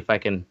whatever, see if I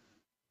can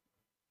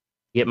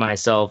get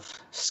myself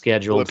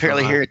scheduled. Well,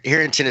 apparently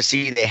here in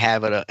Tennessee they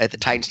have it at the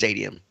Titan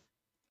Stadium.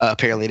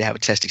 Apparently they have a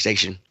testing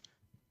station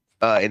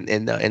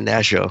in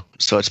Nashville,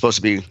 so it's supposed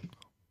to be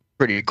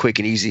pretty quick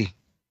and easy.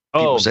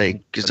 People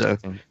say because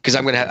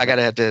I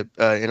gotta have to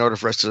in order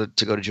for us to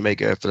go to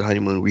Jamaica for the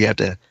honeymoon, we have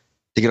to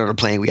get on a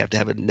plane. We have to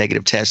have a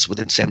negative test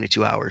within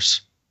 72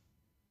 hours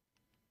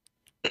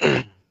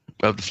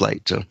of the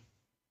flight. So,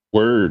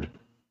 word.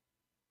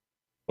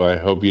 Well, I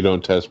hope you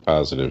don't test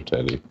positive,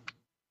 Teddy.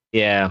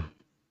 Yeah.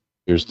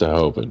 Here's to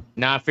hoping.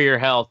 Not for your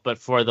health, but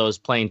for those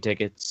plane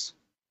tickets.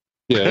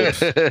 Yeah.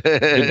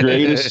 The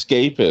Great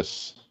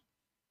Escapists.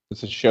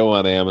 It's a show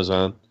on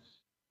Amazon.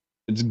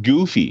 It's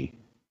goofy.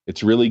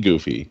 It's really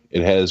goofy.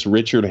 It has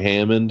Richard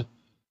Hammond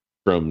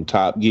from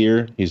Top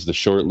Gear. He's the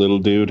short little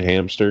dude,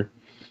 hamster.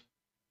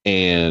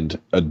 And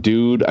a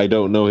dude, I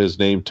don't know his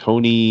name,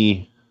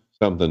 Tony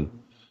something.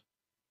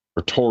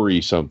 Or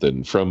Tori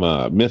something from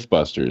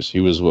Mythbusters. He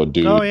was a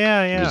dude. Oh,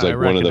 yeah. He was like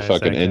one of the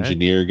fucking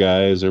engineer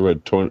guys. Or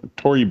what?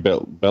 Tori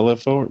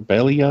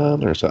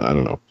Bellion or something. I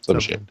don't know. Some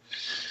shit.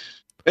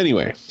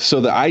 Anyway,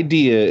 so the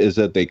idea is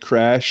that they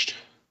crashed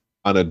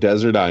on a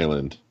desert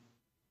island.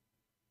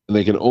 And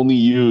they can only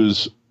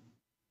use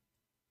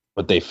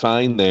what they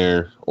find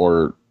there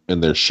or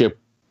in their ship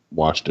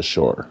washed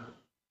ashore.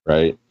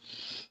 Right?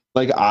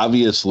 Like,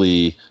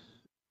 obviously,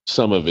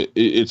 some of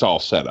it's all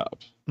set up.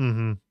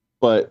 Mm-hmm.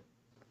 But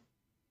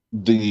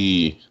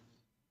they're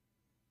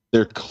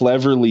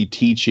cleverly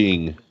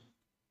teaching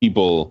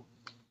people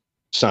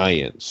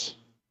science.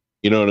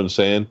 You know what I'm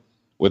saying?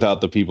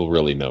 Without the people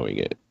really knowing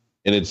it.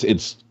 And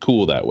it's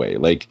cool that way.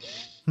 Like,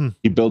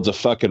 he builds a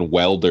fucking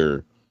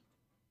welder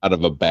out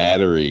of a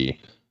battery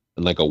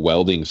and like a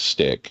welding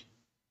stick.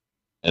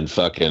 And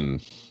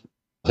fucking,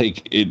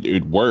 like,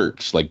 it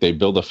works. Like, they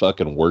build a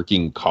fucking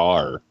working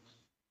car.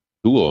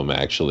 Two of them,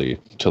 actually,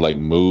 to like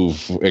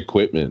move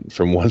equipment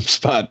from one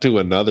spot to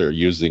another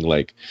using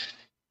like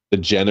the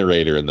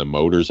generator and the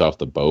motors off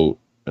the boat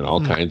and all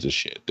kinds of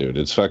shit, dude.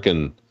 It's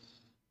fucking,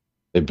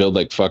 they build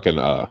like fucking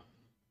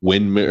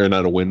windmill, or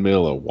not a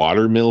windmill, a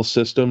water mill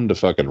system to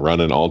fucking run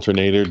an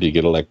alternator to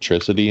get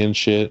electricity and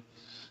shit.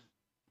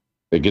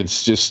 Like,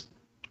 it's just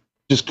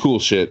cool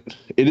shit.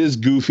 It is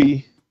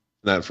goofy,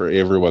 not for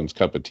everyone's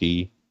cup of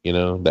tea, you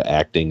know. The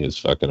acting is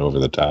fucking over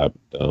the top,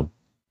 dumb.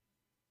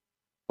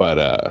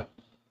 But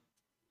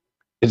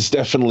it's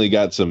definitely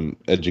got some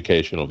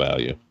educational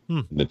value.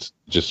 And it's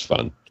just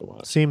fun to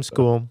watch. Seems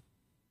cool.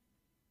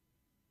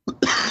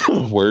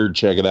 Word,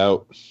 check it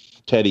out.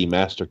 Teddy,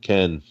 Master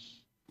Ken.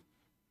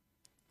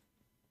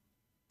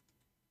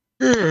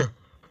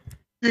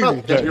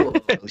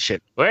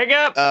 Shit. Wake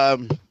up.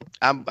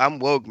 I'm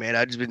woke, man.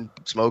 I just been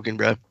smoking,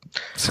 bro.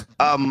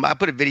 I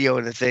put a video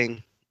in the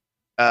thing.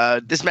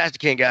 This Master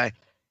Ken guy,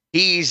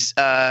 he's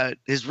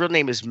his real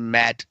name is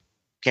Matt.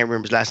 Can't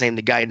remember his last name.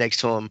 The guy next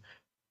to him,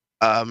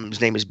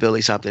 his name is Billy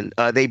something.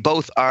 They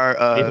both are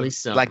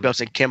black belts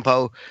in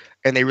Kempo,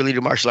 and they really do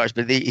martial arts.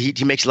 But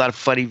he makes a lot of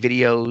funny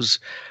videos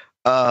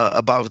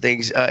about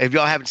things. If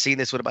y'all haven't seen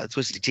this one about the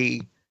Twisted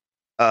Tea,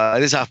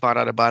 this is how I found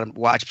out about him.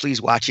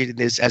 Please watch it. And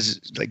this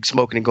as like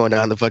smoking and going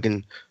down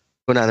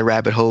the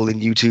rabbit hole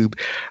in YouTube.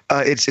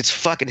 It's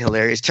fucking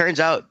hilarious.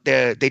 Turns out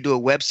they do a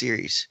web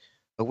series,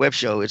 a web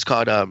show. It's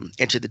called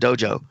Enter the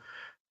Dojo,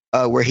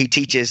 where he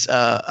teaches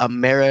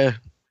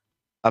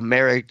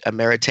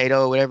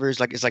Ameritato or whatever. It's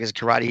like his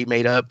karate he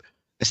made up.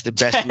 It's the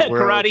best in the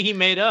world. Karate he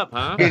made up,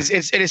 huh?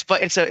 It's fun.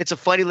 It's a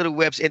funny little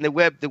web. And the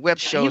web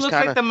show is kind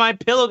of like the My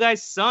Pillow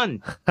guy's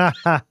son. But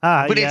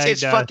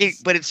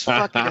it's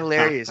fucking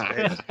hilarious,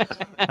 man.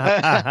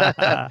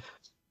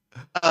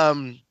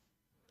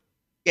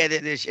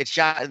 It's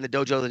shot in the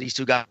dojo that these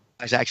two guys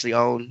actually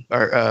own.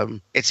 Or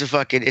it's a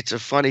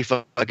funny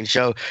fucking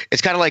show.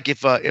 It's kind of like if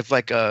so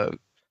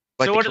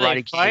what, do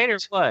they fight or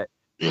what?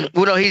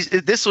 Well, no, he's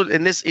this one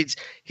in this. It's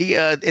he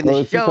in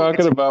the show.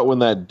 Talking about when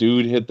that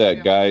dude hit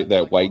that guy,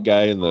 that white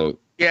guy in the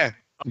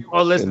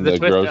listen, the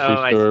grocery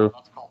store.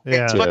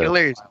 It's fucking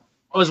hilarious.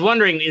 I was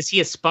wondering, is he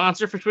a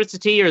sponsor for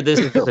Twisted Tea, or this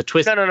is the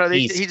Twisted? No.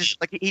 He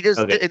does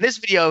in this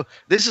video.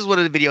 This is one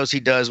of the videos he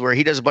does where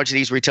he does a bunch of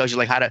these where he tells you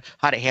like how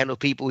to handle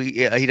people.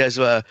 He does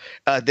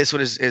this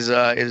one is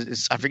I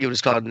forget what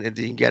it's called.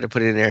 You got to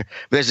put it in there.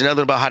 But there's another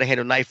one about how to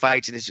handle knife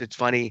fights, and it's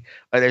funny.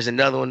 There's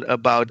another one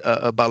about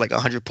like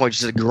 100 points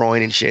to the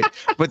groin and shit.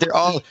 But they're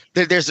all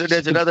there's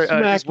another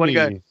this one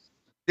guy.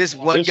 This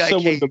one if guy.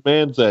 Someone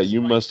demands that you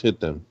must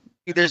hit them.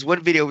 There's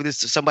one video where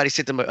somebody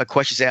sent them a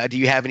question saying, "Do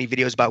you have any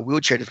videos about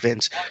wheelchair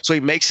defense?" So he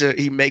makes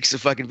a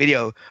fucking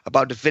video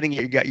about defending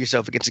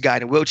yourself against a guy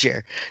in a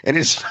wheelchair, and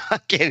it's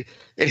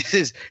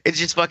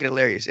just fucking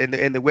hilarious. And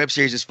the web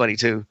series is funny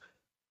too.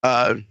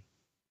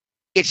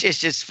 It's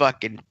just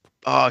fucking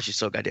it's just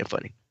so goddamn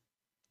funny.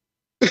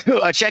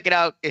 Check it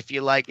out if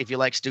you like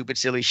stupid,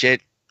 silly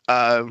shit.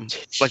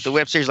 Like the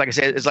web series, like I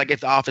said, it's like if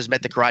The Office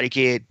met the Karate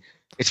Kid.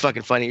 It's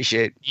fucking funny as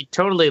shit. He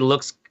totally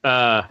looks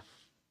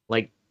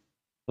like,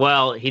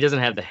 well, he doesn't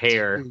have the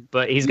hair,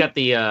 but he's got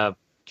the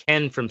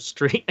Ken from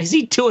Street. Is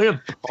he doing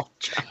a ball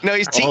job? No,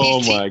 he's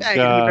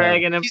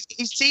teabagging him.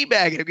 He's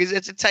teabagging him because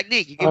it's a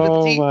technique. You give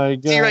him my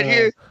God. See right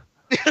here.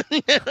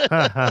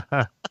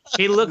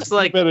 He looks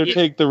like you better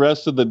take the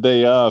rest of the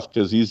day off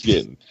because he's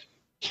getting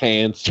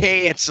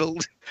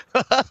canceled.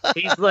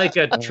 He's like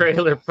a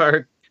trailer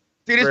park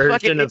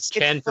version of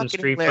Ken from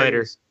Street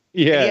Fighter.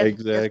 Yeah,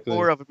 exactly.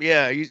 More of them.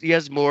 Yeah, he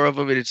has more of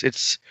them, and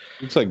it's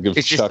like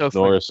if Chuck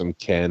Norris and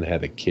Ken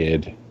had a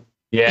kid.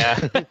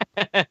 Yeah,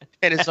 and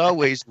it's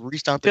always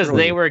restarted because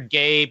they were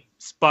gay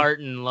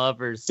Spartan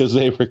lovers. Because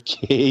they were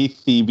gay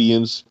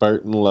Theban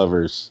Spartan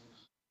lovers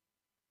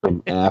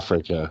from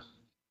Africa.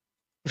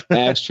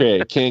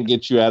 Ashtray, Can't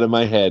Get You Out of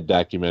My Head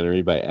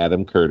documentary by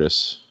Adam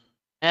Curtis.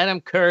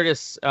 Adam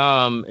Curtis,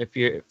 if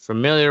you're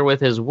familiar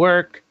with his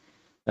work,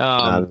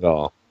 not at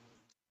all.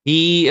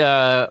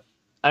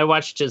 I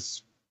watched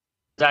his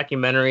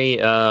documentary,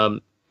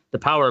 The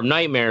Power of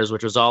Nightmares,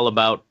 which was all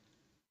about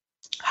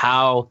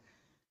how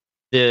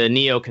the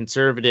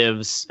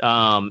neoconservatives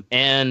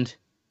and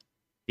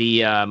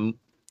the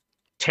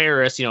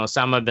terrorists,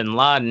 Osama bin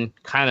Laden,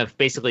 kind of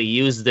basically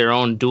used their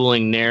own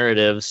dueling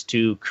narratives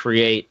to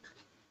create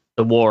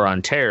the war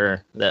on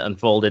terror that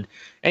unfolded.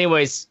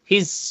 Anyways,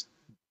 he's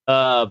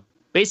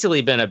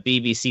basically been a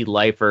BBC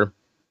lifer,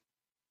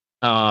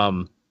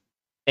 and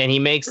he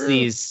makes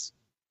these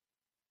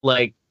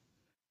like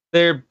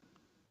they're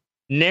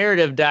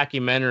narrative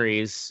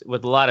documentaries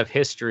with a lot of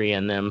history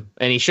in them,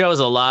 and he shows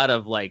a lot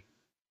of a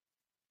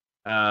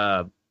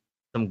lot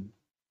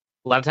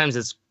of times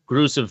it's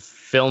gruesome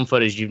film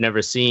footage you've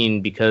never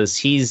seen, because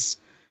he's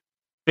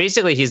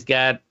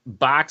got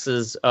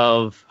boxes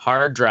of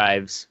hard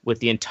drives with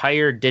the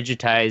entire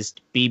digitized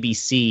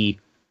BBC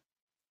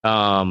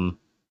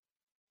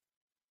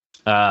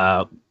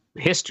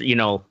history,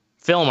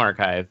 film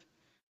archive.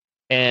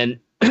 And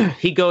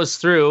he goes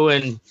through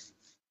and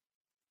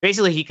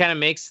basically he kind of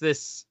makes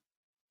this,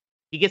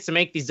 he gets to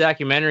make these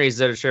documentaries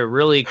that are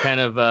really kind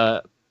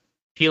of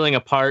peeling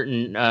apart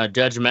and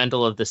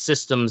judgmental of the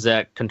systems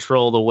that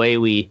control the way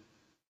we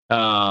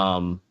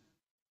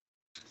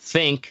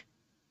think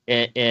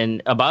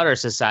and about our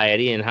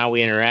society and how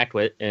we interact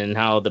with, and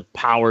how the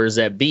powers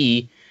that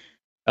be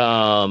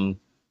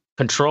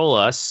control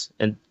us.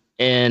 And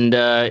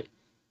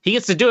he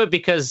gets to do it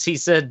because he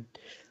said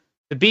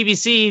the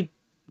BBC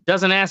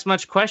doesn't ask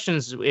much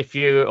questions if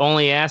you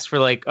only ask for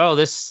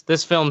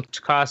this film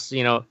costs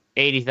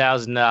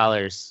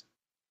 $80,000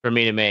 for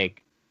me to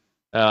make.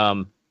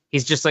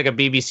 He's just like a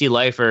BBC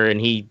lifer,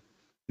 and he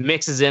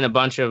mixes in a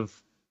bunch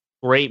of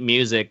great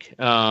music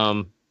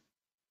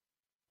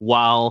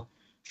while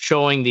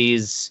showing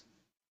these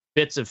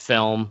bits of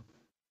film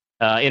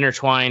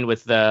intertwined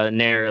with the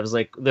narratives.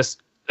 Like this,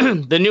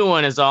 the new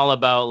one is all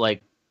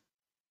about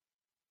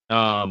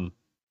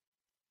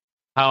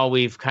how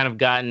we've kind of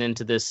gotten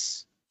into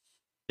this.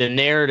 The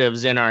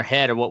narratives in our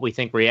head of what we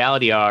think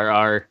reality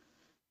are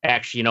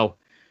actually,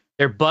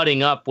 they're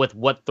butting up with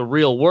what the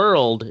real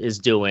world is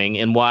doing,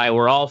 and why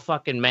we're all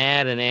fucking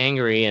mad and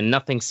angry and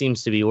nothing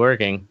seems to be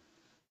working.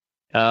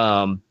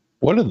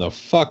 What in the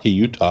fuck are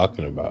you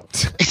talking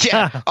about?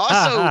 Yeah.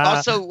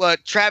 Also,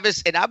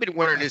 Travis, and I've been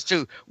wondering this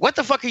too. What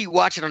the fuck are you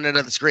watching on that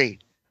other screen?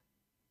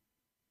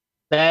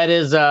 That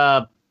is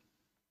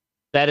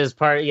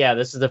part. Yeah,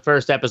 this is the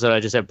first episode I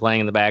just had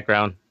playing in the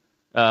background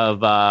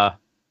of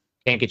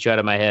Can't Get You Out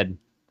of My Head.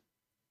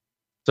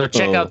 So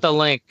check out the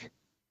link.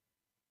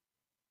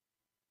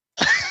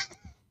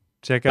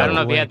 Check out. I don't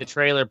know if you had the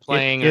trailer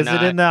playing. Is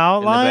it in the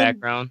outline? In the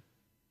background.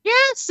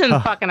 Yes, in the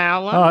fucking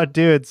outline. Oh,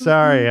 dude,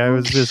 sorry. I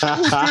was just.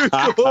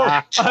 I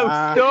was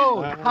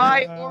stoned.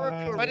 Hi,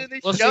 Oracle. What did they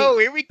show?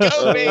 Here we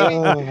go,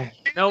 baby.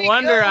 No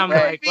wonder I'm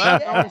like, well,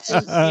 yes. No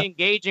one's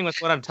engaging with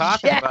what I'm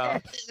talking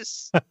about.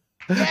 Yes.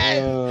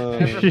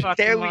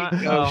 There we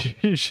go.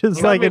 She's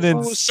just like an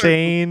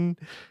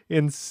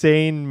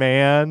insane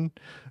man.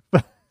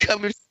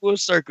 Coming full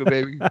circle,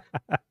 baby.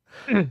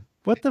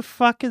 What the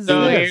fuck is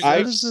this?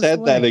 I've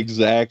said that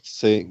exact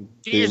thing.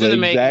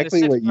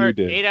 Exactly what you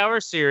did.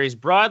 8-hour series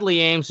broadly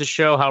aims to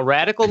show how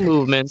radical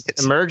movements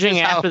emerging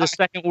after the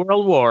Second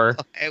World War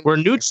were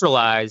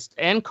neutralized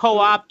and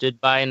co-opted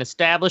by an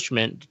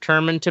establishment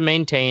determined to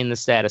maintain the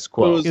status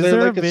quo. Is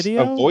there a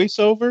video? A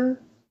voiceover?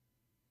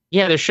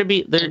 Yeah, there should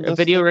be a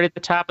video right at the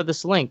top of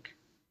this link.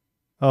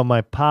 Oh, my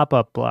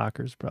pop-up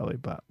blocker's probably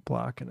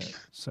blocking it.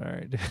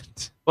 Sorry, dude.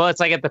 Well, it's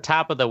like at the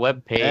top of the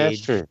web page.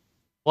 That's true.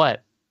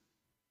 What?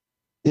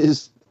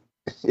 Is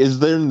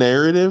there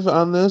narrative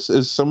on this?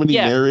 Is somebody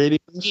narrating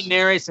this? He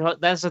narrates.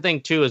 That's the thing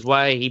too, is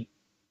why he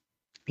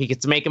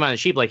gets to make him on the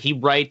sheet. Like he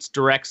writes,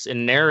 directs,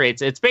 and narrates.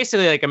 It's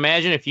basically like,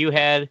 imagine if you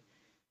had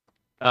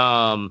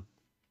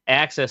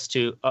access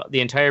to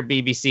the entire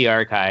BBC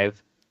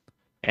archive,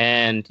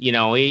 and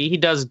he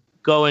does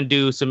go and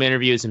do some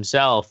interviews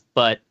himself,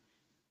 but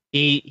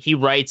he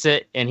writes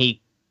it and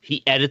he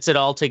he edits it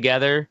all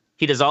together.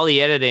 He does all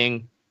the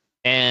editing,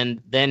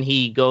 and then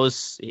he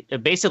goes.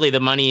 Basically, the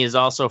money is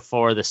also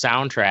for the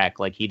soundtrack.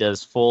 Like he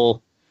does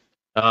full,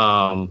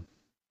 wide-ranging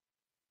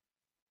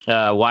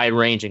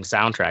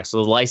soundtrack.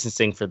 So the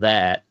licensing for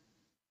that,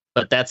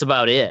 but that's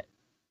about it.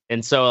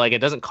 And so like it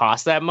doesn't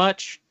cost that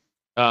much.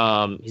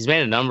 He's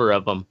made a number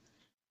of them.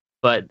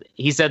 But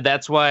he said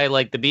that's why,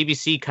 like, the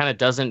BBC kind of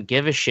doesn't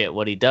give a shit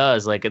what he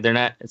does. Like,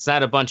 it's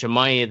not a bunch of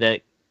money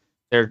that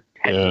they're,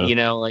 you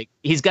know, like,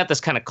 he's got this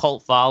kind of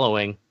cult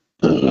following.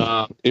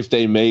 If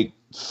they make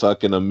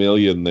fucking $1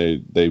 million,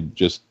 they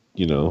just,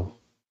 you know,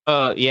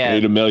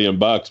 made $1 million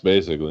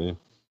basically.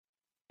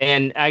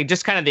 And I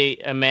just kind of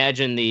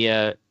imagine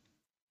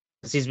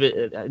he's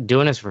been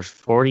doing this for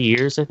 40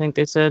 years, I think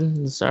they said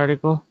in this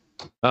article.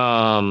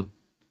 Yeah,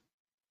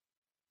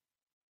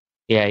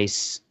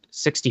 he's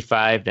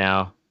 65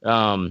 now.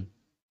 But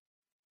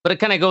it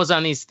kind of goes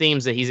on these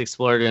themes that he's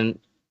explored in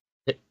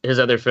his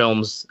other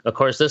films. Of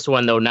course, this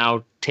one, though,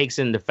 now takes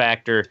into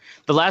factor.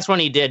 The last one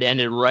he did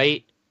ended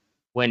right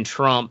when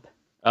Trump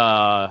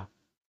won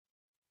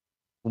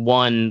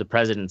the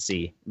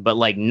presidency. But,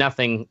 like,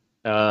 nothing,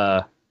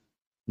 no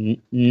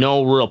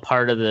real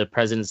part of the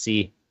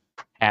presidency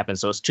happened.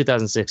 So it's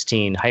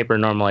 2016,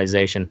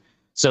 hyper-normalization.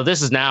 So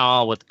this is now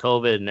all with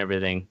COVID and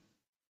everything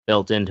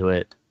built into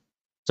it.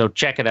 So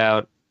check it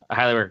out. I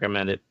highly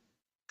recommend it.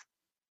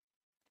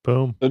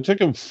 Boom. It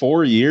took him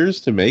 4 years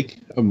to make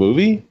a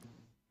movie?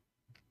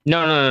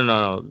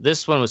 No.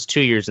 This one was 2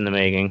 years in the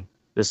making.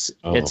 It's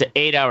an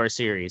 8-hour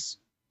series.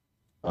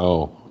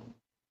 Oh,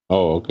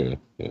 okay.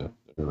 Yeah,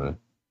 never mind.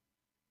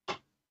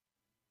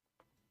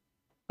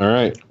 All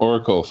right,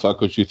 Oracle,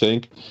 fuck what you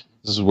think.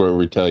 This is where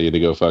we tell you to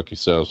go fuck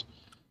yourselves.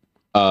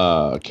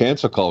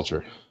 Cancel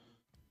culture.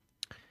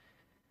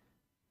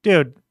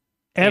 Dude,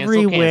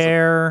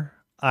 everywhere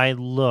I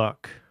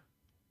look.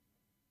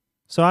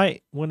 So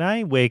when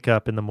I wake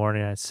up in the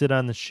morning, I sit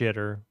on the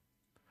shitter.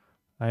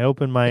 I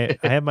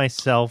have my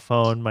cell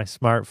phone, my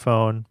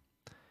smartphone,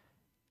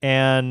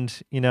 and,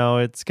 you know,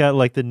 it's got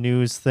like the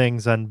news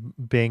things on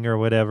Bing or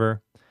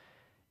whatever.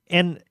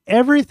 And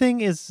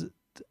everything is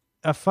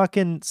a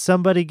fucking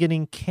somebody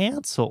getting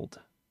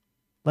canceled.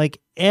 Like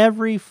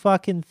every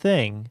fucking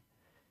thing.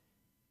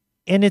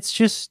 And it's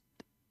just,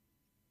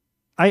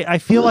 I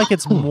feel like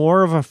it's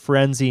more of a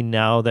frenzy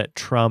now that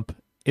Trump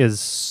is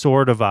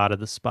sort of out of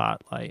the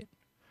spotlight.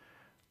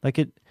 Like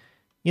it,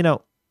 you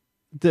know,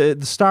 the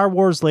Star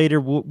Wars later,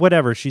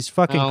 whatever. She's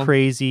fucking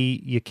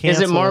crazy. You can't.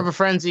 Is it more of a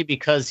frenzy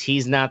because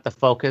he's not the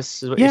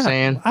focus? Is what you're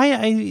saying?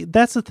 I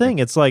that's the thing.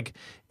 It's like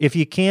if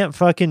you can't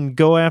fucking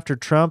go after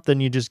Trump, then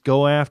you just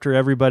go after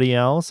everybody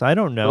else. I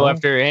don't know. Go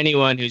after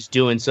anyone who's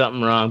doing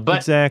something wrong. But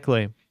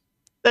exactly.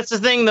 That's the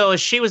thing, though.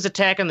 Is she was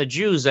attacking the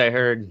Jews? I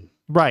heard.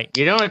 Right.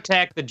 You don't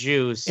attack the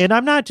Jews. And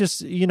I'm not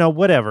just, you know,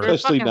 whatever.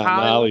 Especially not in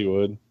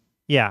Hollywood.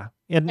 Yeah.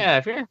 And yeah,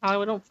 if you're in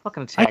Hollywood, don't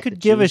fucking attack. I could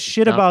give a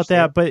shit about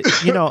that, but,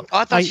 you know.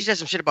 I thought she said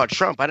some shit about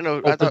Trump. I don't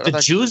know. I thought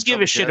the Jews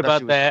give a shit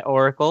about that,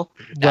 Oracle.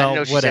 Well, I didn't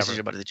know she whatever. said shit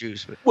about the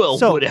Jews. But. Well,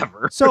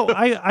 whatever. So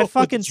I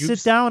fucking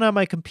sit down on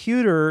my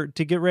computer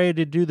to get ready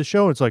to do the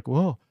show. And it's like,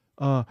 whoa,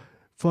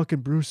 fucking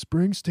Bruce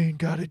Springsteen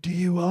got a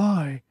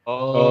DUI.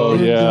 Oh,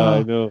 and,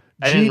 I know.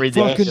 I didn't read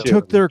that. Fucking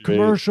took their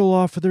commercial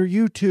off of their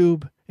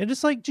YouTube. And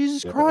it's like,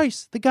 Jesus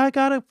Christ, the guy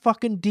got a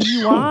fucking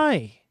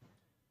DUI.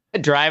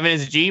 Driving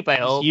his Jeep, I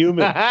hope.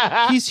 Human.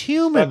 He's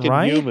human, fucking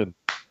right? Human.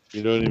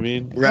 You know what I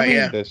mean?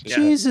 Right,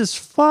 Jesus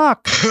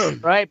fuck.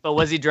 Right, but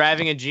was he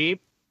driving a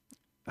Jeep?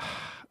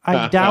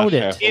 I doubt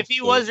it. If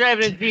he was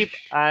driving a Jeep,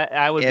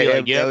 I would be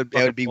like, yeah,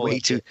 that would be way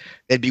too.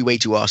 That'd be way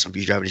too awesome if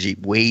he's driving a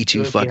Jeep. Way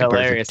too fucking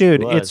perfect,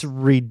 dude. It's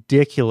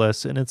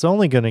ridiculous, and it's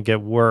only going to get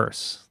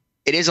worse.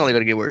 It is only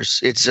going to get worse.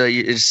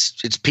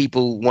 It's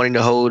people wanting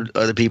to hold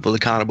other people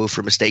accountable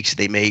for mistakes that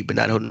they made, but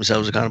not holding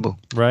themselves accountable.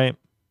 Right.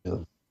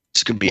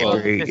 It's gonna be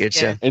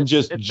and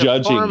just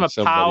judging form of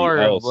somebody power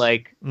else. Of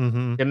like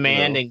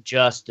demanding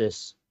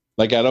justice.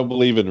 Like I don't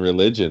believe in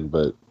religion,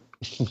 but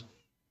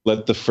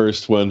let the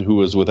first one who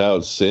was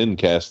without sin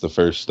cast the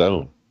first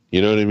stone.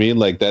 You know what I mean?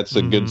 Like that's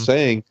a good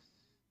saying.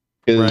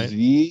 Because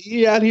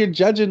you're out here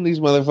judging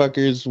these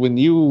motherfuckers when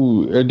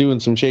you are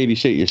doing some shady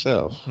shit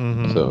yourself.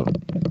 So,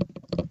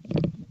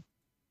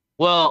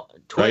 well,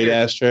 Twitter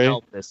right, Ashtray?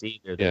 Help this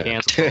either. The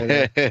cancel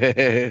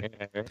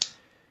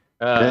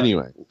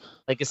anyway,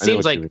 like it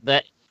seems like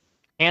that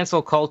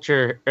cancel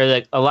culture, or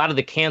like a lot of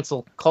the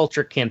cancel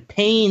culture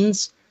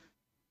campaigns,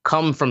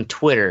 come from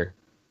Twitter.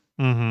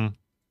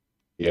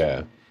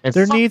 Yeah, and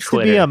there needs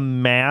to be a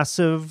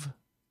massive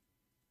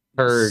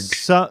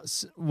purge.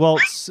 Yes,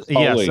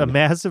 a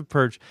massive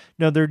purge.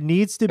 No, there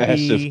needs to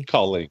be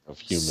culling of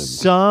humans.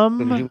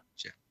 Some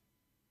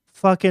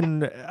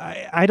fucking,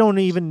 I don't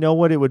even know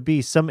what it would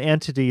be. Some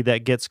entity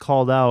that gets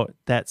called out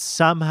that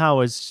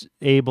somehow is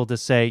able to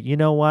say, you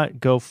know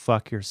what, go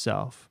fuck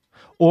yourself.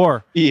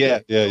 Or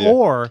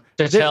or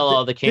to tell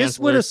all the cancelers. This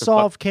would have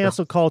solved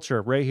cancel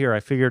culture right here. I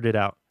figured it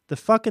out. The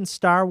fucking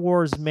Star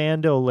Wars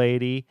Mando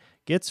lady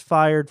gets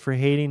fired for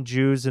hating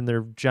Jews and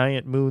their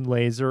giant moon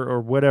laser or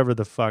whatever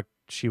the fuck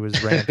she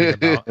was ranting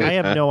about. I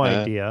have no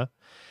idea.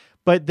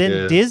 But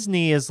then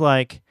Disney is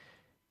like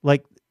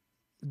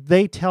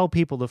they tell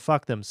people to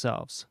fuck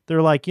themselves.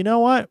 They're like, you know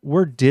what?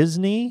 We're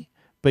Disney,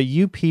 but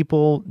you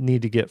people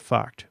need to get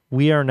fucked.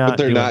 We are not. But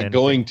they're doing not anything.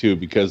 going to,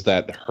 because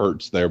that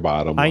hurts their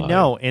bottom line. I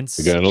know, and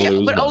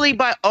but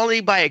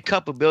only by a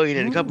couple billion,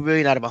 and a couple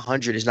billion out of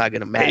 100 is not going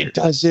to matter. It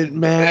doesn't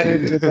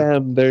matter to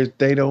them.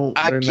 They don't.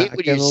 I They're get not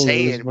what you're going to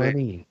saying, lose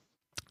money.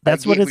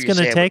 That's what it's going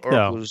to take,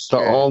 though. The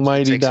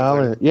almighty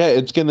dollar. Yeah,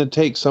 it's going to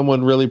take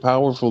someone really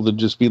powerful to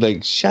just be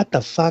like, shut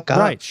the fuck up.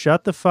 Right,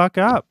 shut the fuck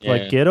up. Yeah.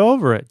 Like, get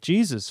over it.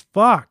 Jesus,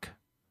 fuck.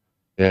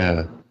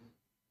 Yeah.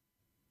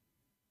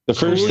 The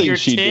first thing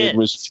she did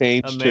was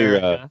changed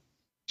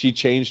she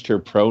changed her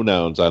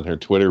pronouns on her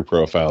Twitter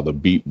profile to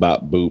beep,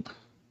 bop, boop.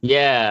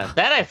 Yeah,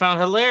 that I found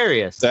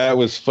hilarious. That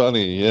was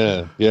funny,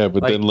 yeah.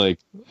 But then,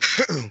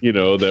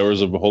 there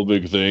was a whole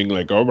big thing,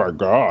 like, oh my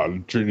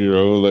God,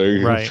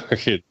 right.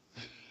 Fucking,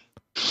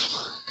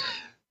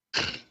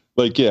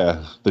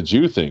 the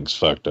Jew thing's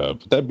fucked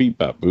up. But that beep,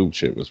 bop, boop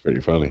shit was pretty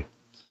funny.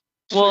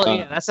 Well,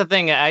 that's the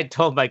thing I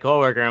told my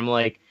coworker. I'm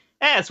like,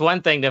 it's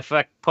one thing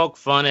to poke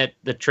fun at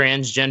the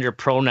transgender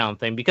pronoun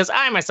thing, because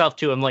I myself,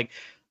 too, I'm like,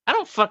 I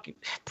don't fucking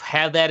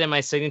have that in my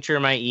signature or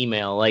my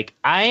email. Like,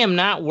 I am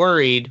not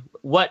worried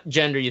what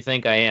gender you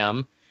think I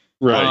am.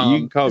 Right, you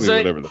can call me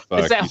whatever the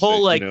fuck. It's that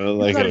whole, think,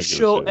 you gotta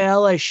show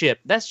allyship.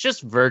 That's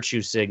just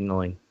virtue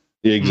signaling.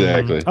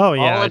 Exactly. Mm-hmm. Oh,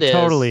 yeah, it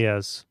totally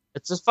is.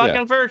 It's a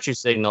fucking virtue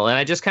signal. And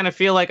I just kind of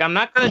feel like I'm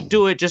not going to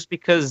do it just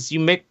because you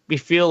make me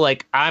feel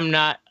like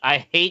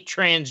I hate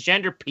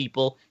transgender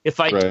people if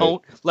I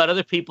don't let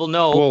other people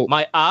know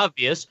my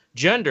obvious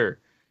gender.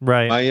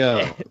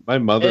 Right. My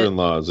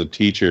mother-in-law is a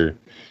teacher.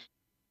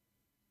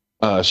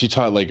 She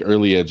taught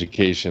early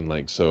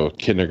education, so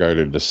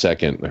kindergarten to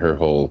second her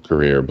whole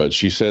career. But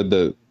she said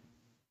that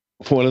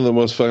one of the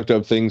most fucked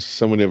up things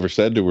someone ever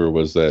said to her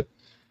was that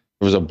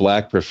there was a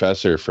black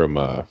professor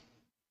from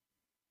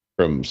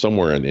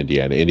somewhere in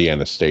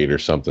Indiana State or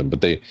something.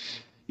 But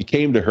he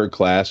came to her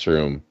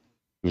classroom.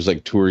 He was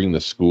touring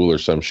the school or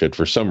some shit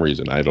for some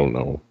reason. I don't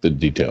know the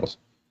details.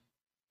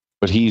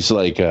 But he's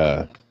like,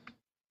 well,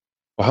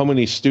 how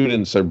many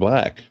students are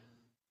black?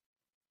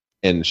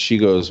 And she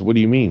goes, what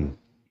do you mean?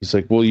 He's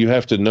like, well, you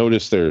have to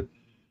notice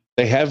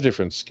they have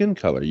different skin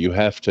color. You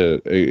have to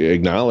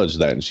acknowledge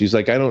that. And she's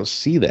like, I don't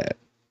see that.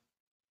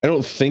 I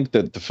don't think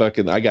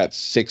that I got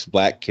 6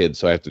 black kids,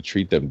 so I have to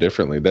treat them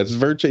differently. That's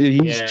virtually,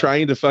 he's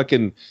trying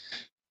to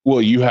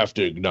well, you have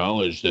to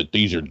acknowledge that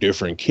these are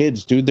different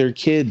kids. Dude, they're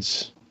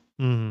kids.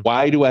 Mm-hmm.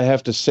 Why do I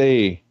have to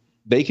say,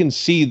 they can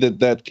see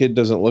that kid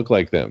doesn't look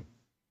like them?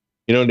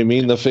 You know what I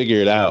mean? They'll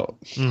figure it out.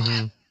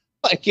 Mm-hmm.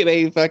 It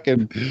ain't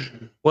fucking.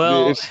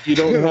 Well, you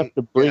don't have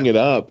to bring it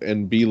up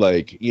and be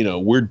like,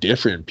 we're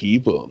different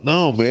people.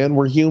 No, man,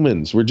 we're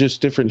humans. We're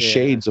just different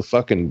shades of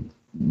fucking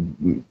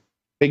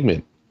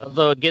pigment.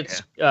 Although it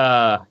gets,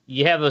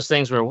 you have those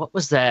things where, what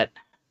was that?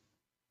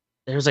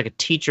 There's a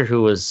teacher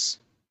who was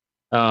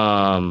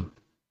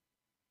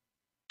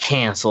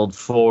canceled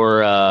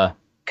for, God,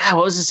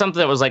 what was it? Something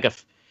that was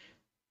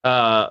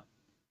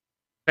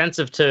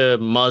offensive to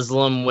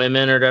Muslim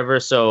women or whatever.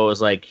 So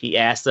it was he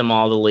asked them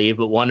all to leave,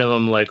 but one of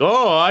them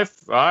I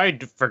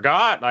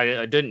forgot,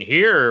 I didn't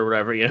hear or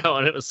whatever,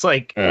 and it was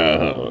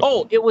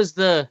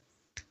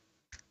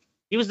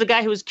he was the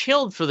guy who was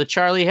killed for the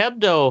Charlie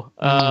Hebdo,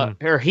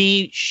 or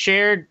he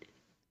shared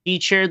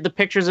the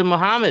pictures of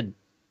Muhammad,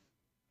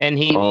 and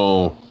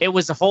it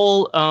was a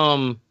whole,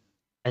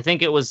 I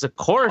think it was a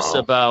course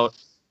about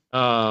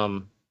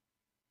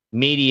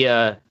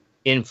media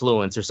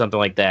influence or something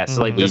like that.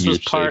 So this was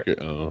part.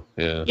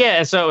 Yeah.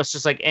 And so it was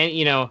just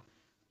he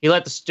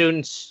let the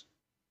students.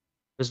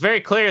 It was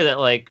very clear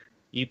that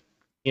you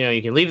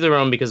can leave the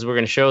room because we're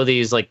going to show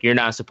these you're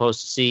not supposed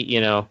to see,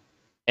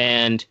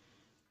 and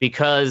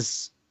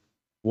because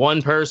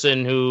one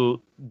person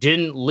who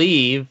didn't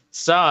leave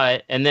saw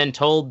it and then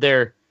told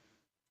their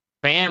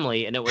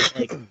family, and it was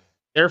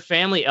their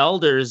family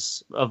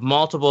elders of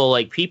multiple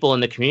people in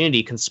the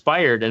community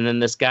conspired, and then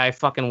this guy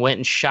fucking went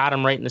and shot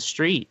him right in the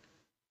street.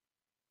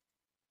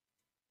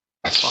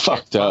 That's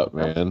fucked up,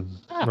 man.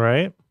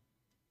 Right?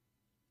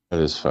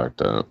 That is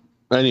fucked up.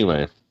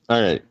 Anyway,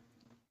 all right.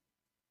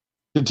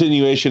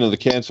 Continuation of the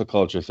cancel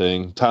culture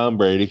thing. Tom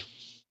Brady.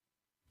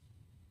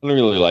 I don't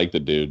really like the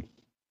dude.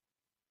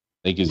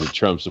 I think he's a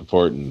Trump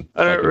supporting.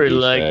 I don't really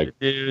like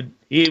the dude.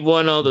 He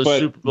won all those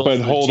Super Bowls. But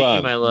hold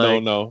on.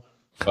 No.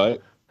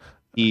 But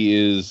he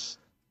is.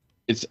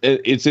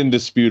 It's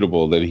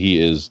indisputable that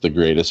he is the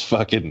greatest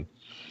fucking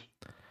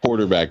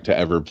quarterback to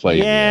ever play.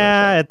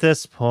 Yeah, at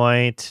this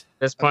point.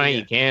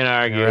 You can't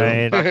argue.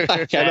 Right.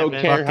 I don't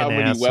care how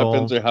many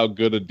weapons or how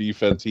good a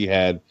defense he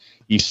had.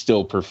 He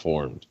still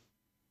performed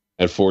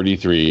at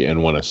 43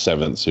 and won a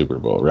 7th Super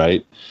Bowl,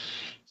 right?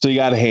 So he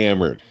got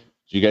hammered.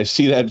 Did you guys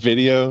see that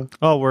video?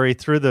 Oh, where he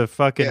threw the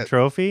fucking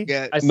trophy?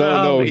 Yeah.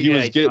 No, he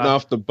was getting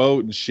off the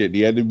boat and shit.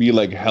 He had to be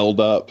held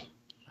up.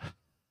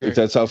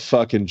 That's how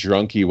fucking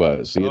drunk he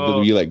was. He had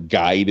to be like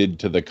guided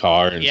to the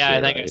car. And yeah,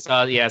 shit, I think I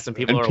saw. Yeah, some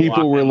people. And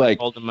people were like,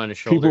 holding him on his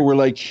shoulder. people were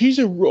like, he's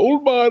a role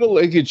model.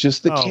 Like it's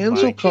just the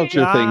cancel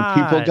culture thing.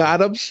 People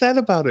got upset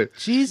about it.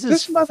 Jesus,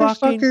 this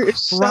motherfucker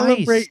is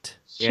celebrate.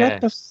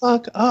 Shut the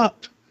fuck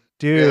up,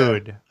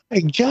 dude. Yeah. My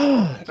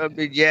God. I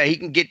mean, yeah,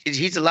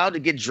 he's allowed to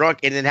get drunk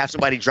and then have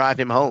somebody drive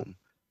him home.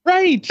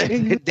 Right. That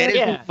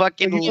is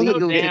fucking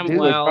legal. Damn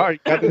well. He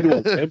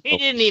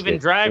didn't even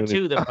drive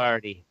to the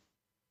party.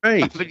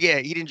 Right. But yeah,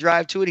 he didn't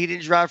drive to it. He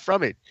didn't drive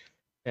from it.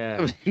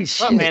 Yeah. He's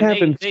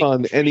having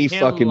fun, and he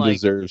fucking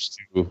deserves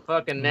to.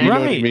 Fucking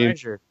national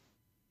treasure.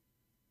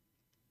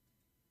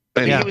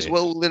 And he was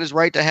well within his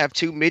right to have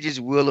two midgets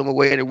wheel him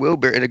away in a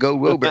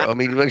gold wheelbarrow. I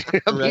mean,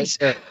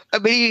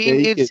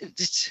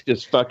 it's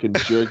just fucking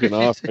jerking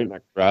off right in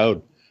the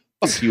crowd.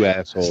 Fuck you,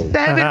 asshole.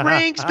 7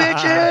 rings,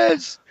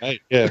 bitches. Right,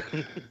 yeah.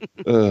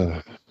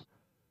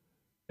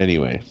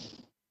 Anyway,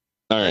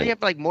 all right. He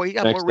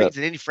got more rings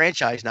than any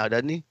franchise now,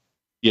 doesn't he?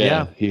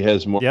 Yeah, he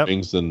has more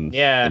rings than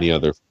any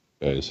other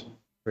guys.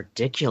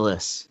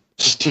 Ridiculous.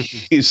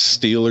 These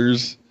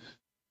Steelers,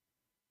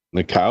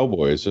 the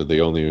Cowboys are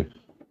the only.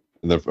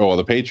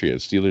 The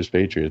Patriots, Steelers,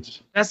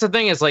 Patriots. That's the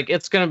thing. Is like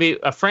it's going to be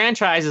a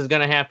franchise is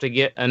going to have to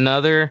get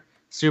another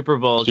Super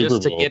Bowl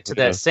just to get to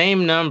that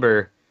same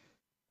number,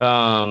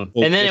 and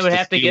then it would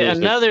have to get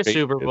another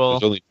Super Bowl.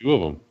 There's only 2 of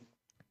them.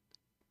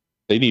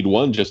 They need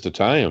one just to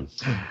tie them.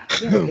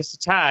 Just to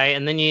tie,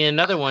 and then you need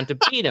another one to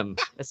beat them.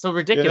 That's so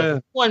ridiculous. Yeah.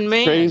 One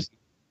man. Crazy.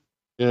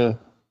 Yeah.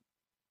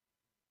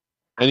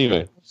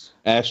 Anyway,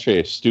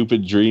 Ashtray,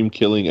 stupid dream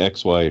killing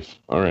ex-wife.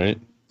 All right.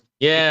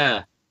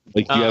 Yeah.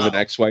 Like, do you have an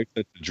ex-wife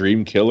that's a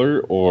dream killer,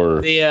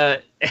 or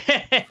the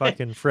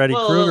fucking Freddy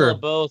Krueger?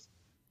 Both.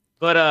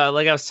 But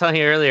like I was telling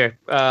you earlier,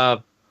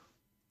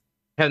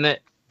 having that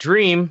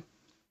dream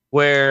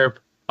where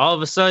all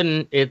of a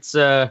sudden it's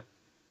I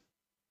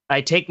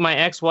take my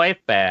ex-wife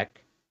back,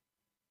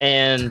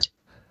 and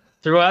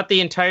throughout the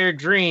entire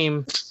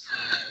dream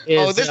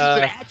is this is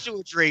an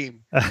actual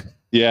dream.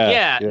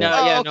 Yeah.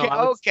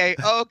 Okay.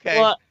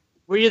 Well,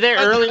 were you there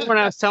earlier when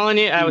I was telling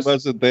you? I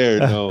wasn't there.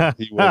 No,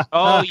 he was.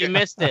 Oh, you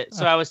missed it.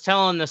 So I was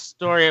telling the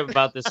story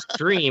about this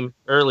dream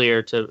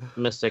earlier to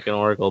Mystic and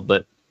Oracle,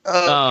 but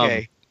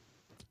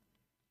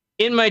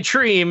in my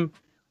dream,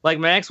 like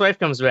my ex-wife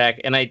comes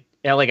back, and I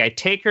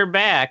take her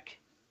back,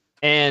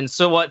 and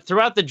so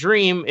throughout the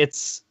dream,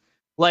 it's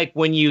like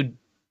when you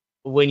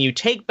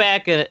take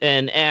back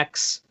an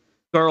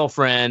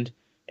ex-girlfriend,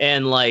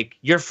 and like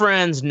your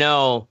friends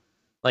know,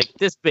 like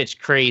this bitch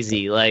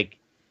crazy, like,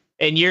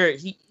 and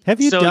have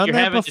you done you're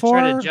that having before?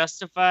 To try to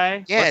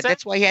justify. Yeah,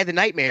 that's why he had the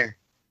nightmare.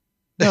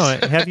 No,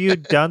 have you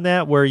done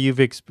that where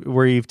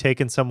you've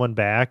taken someone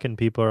back and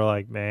people are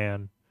like,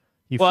 man,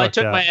 you fucked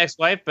up? I took my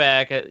ex-wife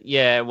back.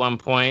 At one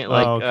point,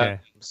 like,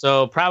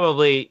 so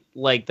probably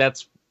like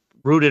that's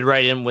rooted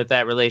right in with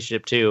that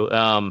relationship too.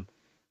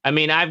 I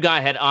mean, I've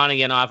had on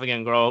again, off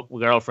again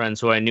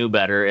girlfriends who I knew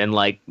better, and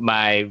like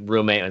my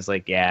roommate was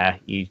like, "Yeah,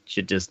 you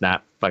should just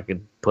not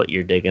fucking put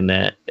your dick in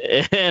that."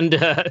 And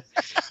that's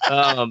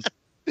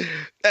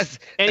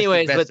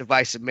the best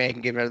advice a man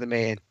can give another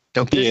man.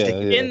 Don't put your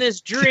dick in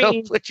this dream.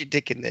 Don't put your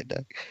dick in there,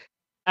 dog.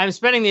 I'm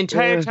spending the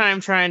entire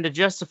time trying to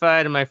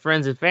justify to my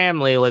friends and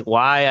family like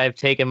why I've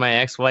taken my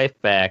ex-wife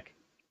back.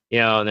 You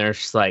know, and they're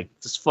just like,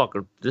 this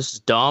is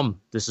dumb.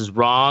 This is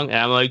wrong. And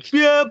I'm like,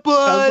 yeah,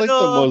 but... Sounds like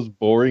the most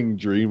boring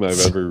dream I've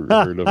ever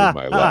heard of in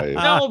my life.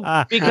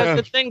 No, because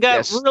the thing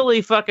got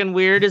really fucking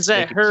weird is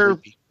that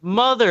her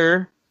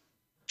mother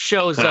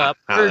shows up.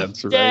 Her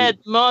dead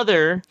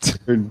mother.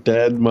 Her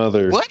dead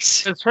mother. What?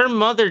 Because her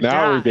mother died.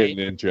 Now we're getting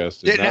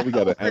interested. Now we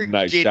got an M.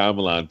 Night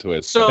Shyamalan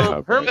twist.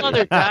 So her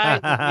mother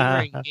died when we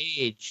were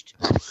engaged.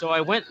 So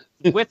I went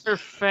with her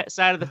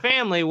side of the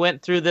family,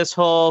 went through this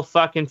whole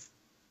fucking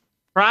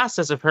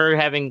process of her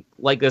having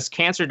like this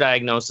cancer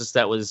diagnosis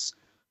that was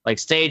like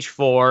stage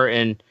 4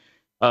 and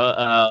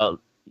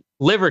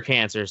liver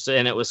cancer. So,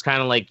 and it was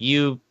kind of like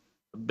it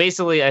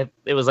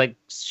was like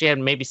she had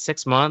maybe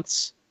 6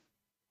 months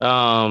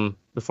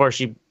before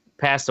she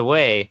passed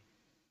away,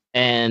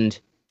 and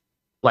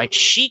like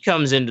she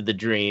comes into the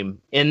dream,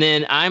 and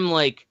then I'm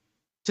like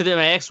to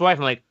my ex-wife,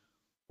 I'm like,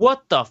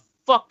 what the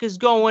fuck is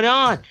going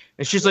on?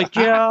 And she's like,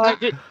 yeah,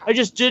 I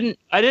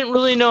didn't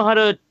really know how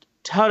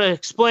to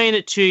explain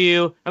it to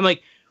you. I'm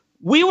like,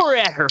 we were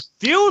at her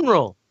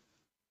funeral.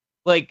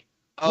 Like,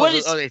 she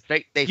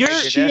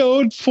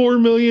owed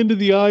 $4 million to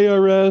the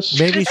IRS.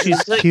 Maybe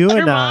she's like, QAnon,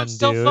 your mom's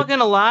still dude. fucking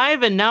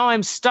alive, and now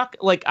I'm stuck.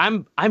 Like,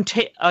 I've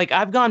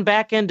gone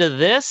back into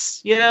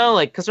this, you know,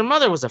 like, because her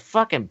mother was a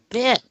fucking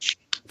bitch.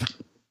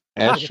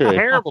 That's true. A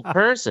terrible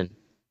person.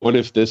 What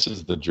if this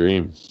is the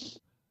dream?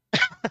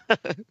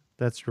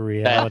 That's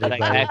reality. That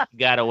I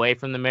got away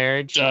from the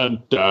marriage.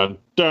 Dun, dun,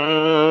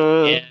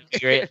 dun. Yeah,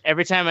 great.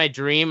 Every time I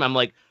dream, I'm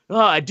like, oh,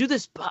 I do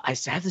this. I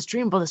have this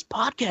dream about this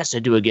podcast I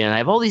do again. I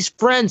have all these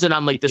friends, and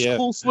I'm like this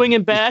cool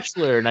swinging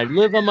bachelor, and I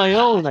live on my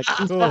own. I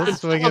do cool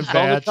swinging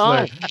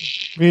bachelor.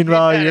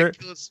 Meanwhile,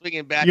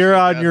 you're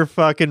on your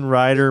fucking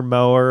rider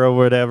mower or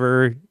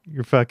whatever.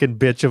 Your fucking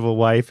bitch of a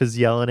wife is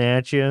yelling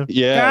at you.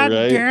 Yeah, God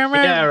right. damn it.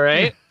 Yeah,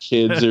 right.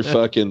 Kids are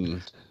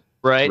fucking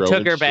right.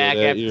 Took her shit back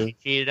at after you. she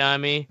cheated on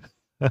me.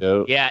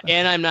 Yep. Yeah,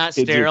 and I'm not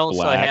Kids are sterile,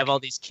 so I black. have all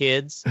these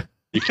kids.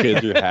 Your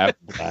kids are half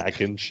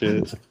black and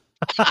shit.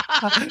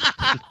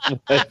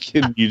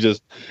 And you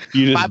just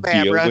My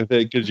bad, deal bro. with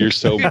it because you're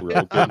so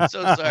broken. I'm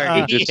so sorry.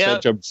 You're just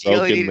such a She only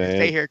broken needed to man.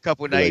 stay here a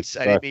couple You're like, nights.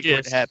 I didn't mean for it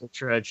Just to happen.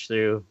 trudge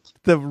through.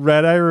 The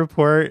Red Eye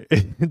Report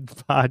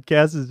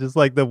podcast is just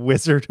like the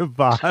Wizard of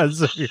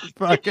Oz of your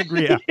fucking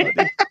reality.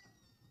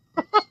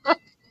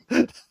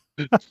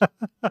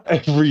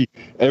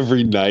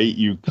 Every night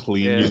you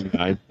clean your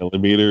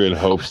 9mm in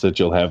hopes that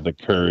you'll have the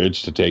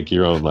courage to take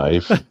your own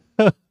life,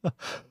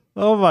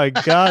 Oh my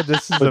God,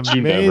 this is but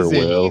you never amazing.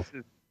 will.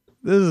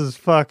 This is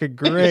fucking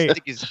great.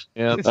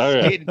 Yeah, It's all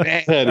right, getting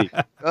bad. Teddy,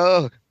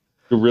 Oh,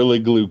 Gorilla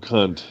Glue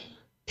cunt.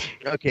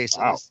 okay. So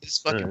Wow. this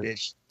fucking Alright.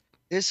 bitch.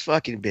 This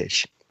fucking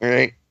bitch. All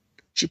right.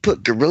 She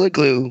put Gorilla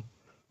Glue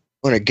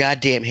on her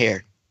goddamn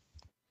hair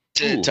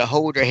Ooh. to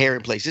hold her hair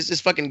in place. This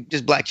is fucking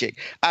this black chick.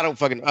 I don't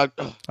fucking.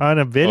 On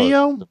a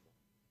video?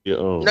 Yeah,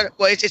 oh. No,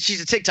 well,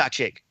 she's a TikTok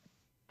chick.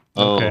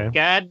 Oh. Okay.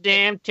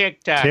 Goddamn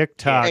TikTok.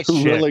 TikTok Hey,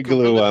 shit. Gorilla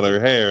Glue on her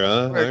hair,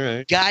 huh? All Her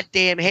right.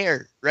 goddamn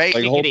hair, right?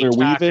 Like Speaking holding her of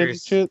weave in and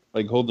TikTokers. shit?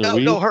 Like holding her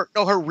no,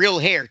 weave? her real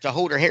hair to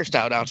hold her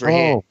hairstyle down to her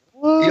head.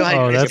 Oh. You know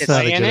how Oh, that's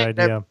not a saying good it?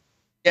 idea.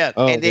 Yeah,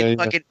 Oh, and then yeah, yeah.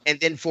 fucking, and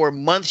then for a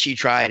month she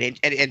tried,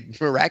 and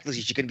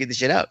miraculously she couldn't get the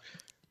shit out.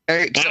 All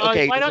right, so, Oh,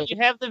 okay. why don't you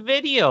have the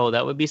video?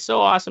 That would be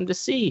so awesome to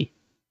see.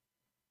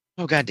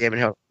 Oh god damn it!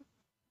 Hell.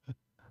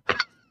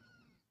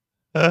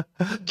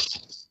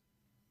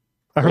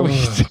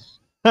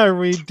 Are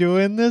we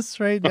doing this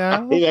right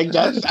now? Hey,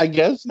 I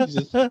guess you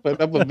just put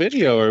up a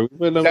video or we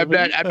put up a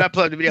video. I'm not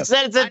playing the video. He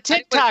said it's a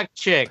TikTok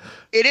chick.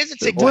 It is a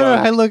TikTok. What did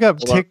I look up?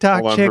 Hold on,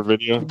 TikTok hold on chick for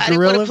video. I didn't want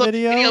gorilla to plug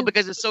video? the video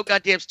because it's so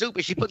goddamn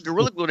stupid. She put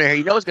Gorilla Glue in her hair.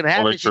 You know what's gonna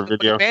happen? wait She for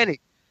put video. the panty.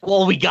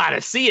 Well, we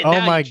gotta see it. Oh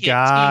now. my You can't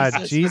God.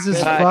 tease us.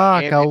 Jesus God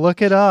fuck. damn it. I'll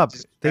look it up.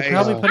 Jesus They Christ.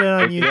 probably put it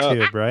on Look it up.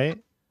 YouTube, right?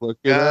 Look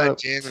it God up.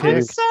 damn it. Tick-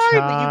 I'm sorry,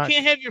 but TikTok. you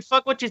can't have your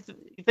fuck what you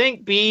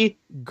think, B.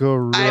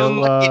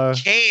 Gorilla. I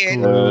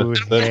can. Glue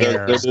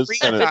That is Screenshot.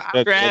 kind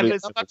of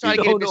Travis, I'm not trying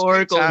to Go get to this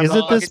Oracle. screenshot. Is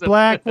it this Fucking-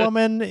 black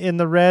woman in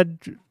the red?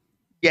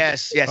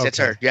 Yes, that's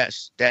Okay. her.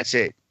 Yes, that's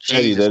it.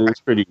 Teddy, Jesus that Christ.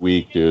 is pretty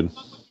weak, dude.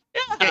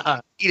 Yeah.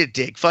 Eat a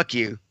dick. Fuck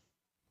you.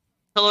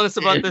 Telling us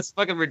about this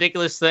fucking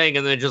ridiculous thing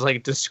and then just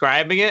like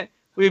describing it,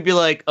 we'd be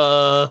like,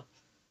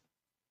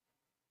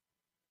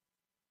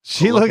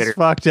 She Look at looks her.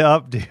 fucked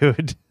up,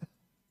 dude.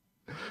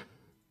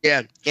 Yeah,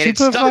 and She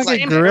it's put stuck fucking like,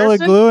 same Gorilla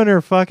person? Glue in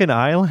her fucking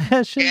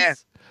eyelashes? Yeah.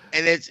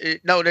 and it's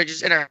no, they're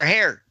just in her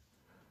hair,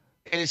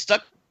 and it's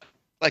stuck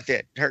like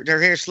that. Her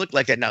hair slicked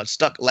like that now. It's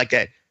stuck like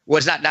that. Well,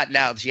 it's not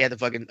now. She had the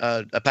fucking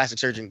a plastic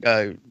surgeon.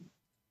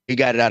 He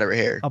got it out of her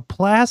hair. A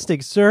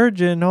plastic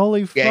surgeon?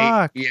 Holy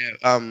Yeah, fuck.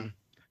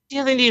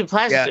 yeah, they need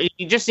plastic. Yeah.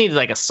 You just need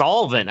like a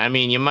solvent. I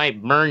mean, you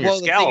might burn your Well,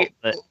 the scalp. thing-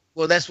 But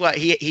Well, that's why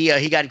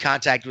he got in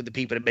contact with the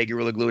people that make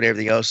Gorilla Glue and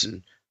everything else,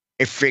 and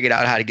they figured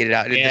out how to get it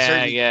out.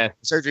 And yeah. the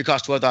surgery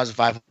cost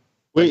 $12,500.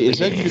 Wait, is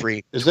that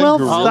free? is that Gorilla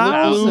Glue?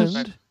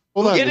 12,000?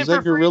 Hold on, Get it is that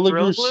for free, Gorilla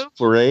Gorilla Glue Glue?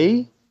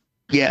 spray?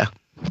 Yeah,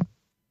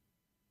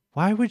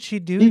 Why would she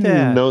do I didn't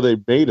that? even know they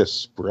made a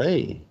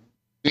spray.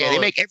 yeah, Oh, they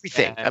make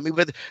everything. yeah, I mean,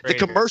 but the crazy.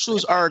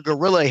 commercials are a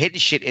gorilla hitting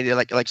shit, and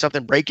like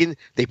something breaking,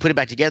 they put it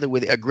back together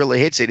with a gorilla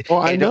hits it. Oh,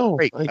 I and it don't know.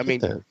 break. I I mean,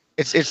 get that.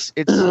 it's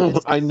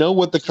I know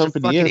what the She's a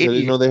company fucking is. I didn't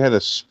idiot. know they had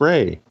a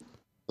spray.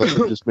 Like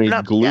they just made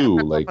I'm glue.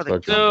 not Like talking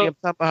about the fucking- company. I'm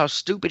talking about how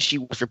stupid she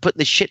was for putting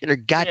the shit in her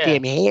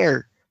goddamn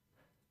hair.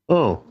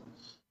 oh,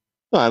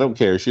 no, I don't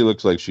care. She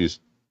looks like she's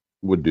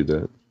would do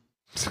that.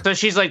 So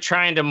she's like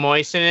trying to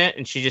moisten it,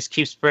 and she just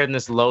keeps spreading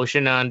this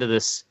lotion onto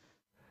this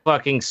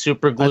fucking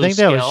super glue. I think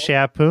that was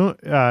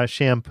scalp.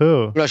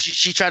 shampoo. No,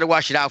 she tried to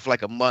wash it out for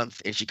like a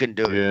month, and she couldn't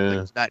do it. Yeah. Like,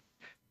 it's not.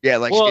 Yeah,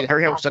 like Well, her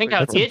hair was I stuck. think in her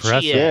how That's itchy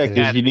impressive. it Yeah, Yeah, because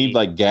gotta you need be.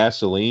 like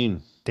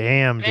gasoline.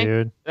 Damn, Okay.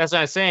 dude. That's what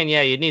I'm saying.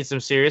 Yeah, you need some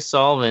serious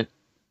solvent,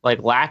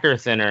 like lacquer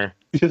thinner.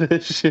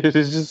 That shit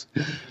is just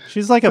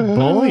She's like a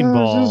bowling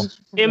ball. just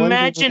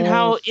Imagine wonderful.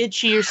 how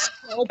itchy your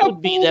scalp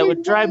would be. That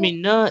would drive me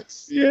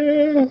nuts.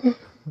 Yeah.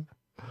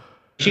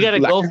 She got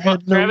to go. Like her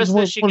Travis nose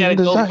says she got to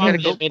was go. one desire.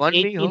 It made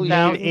GoFundMe? Holy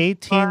Made 18,000.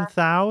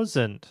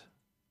 18,000.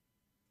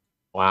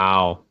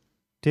 Wow.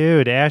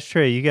 Dude,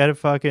 Ashtray, you got to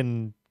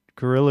fucking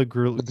gorilla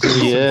glue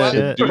Yeah. some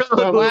shit. do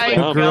something Why-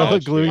 about Gorilla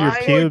it. glue your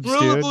I pubes,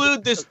 gorilla dude.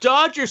 glued this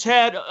Dodgers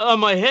hat on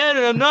my head,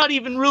 and I'm not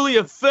even really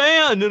a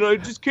fan, and I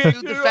just can't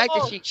Dude, get the it fact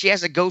off. that she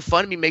has a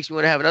GoFundMe makes me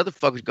want to have another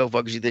fucking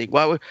GoFundMe. You think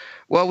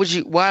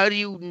why do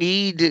you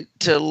need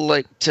to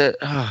like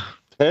to?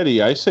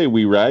 Teddy, I say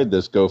we ride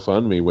this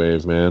GoFundMe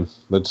wave, man.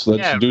 Let's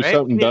Yeah, do right?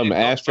 something We need dumb. to go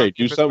Ashtray,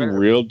 fucking do something prepare.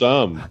 real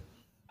dumb.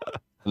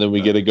 And then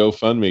we get a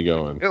GoFundMe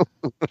going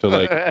to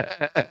like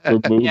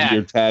remove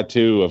your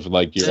tattoo of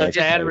like your. The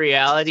sad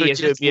reality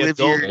is it would be a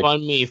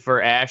GoFundMe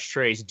for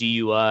Ashtray's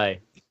DUI.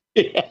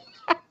 Yeah.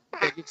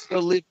 You can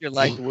still live your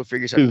life and we'll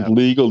figure something out. His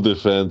legal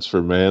defense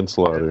for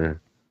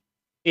manslaughter.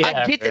 Yeah,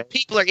 I get that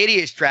people are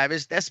idiots,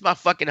 Travis. That's my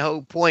fucking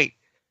whole point.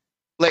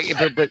 Like,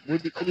 but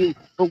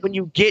when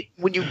you get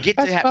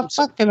to have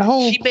fucking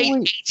whole she made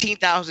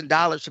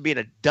 $18,000 for being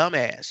a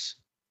dumbass,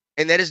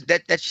 and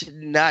that should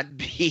not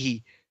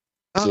be.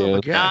 Oh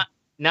my God.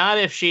 Not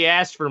if she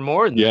asked for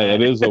more than that.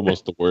 That is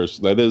almost the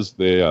worst. That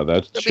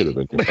should have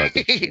been your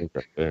fucking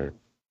right there.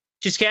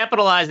 She's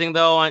capitalizing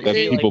though on that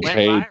people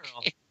paid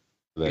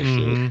that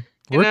shit.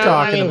 We're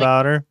talking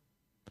about her.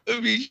 I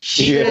mean,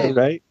 yeah,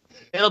 right.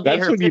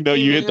 That's when you know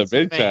you hit the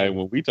big time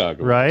when we talk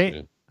about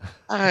right.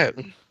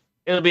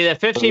 It'll be that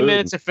 15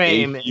 minutes of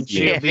fame, and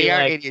she'll be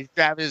like, idiots.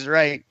 Travis is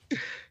right.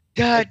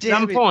 God damn. At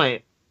some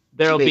point,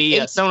 there'll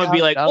be someone will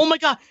be like, "Oh my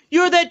God,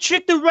 you're that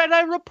chick the Red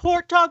Eye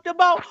Report talked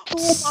about."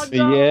 Oh my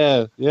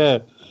God. Yeah.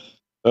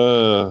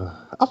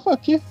 I'll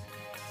fuck you.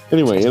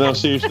 Anyway, in all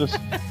seriousness,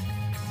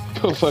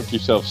 go fuck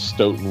yourself,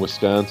 Stoughton,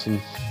 Wisconsin.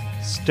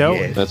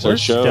 Stoughton. Yeah. That's our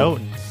show.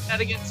 Stoughton.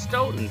 Gotta get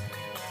Stoughton.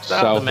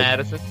 South of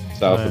Madison.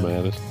 South of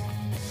Madison.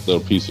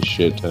 Little piece of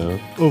shit town.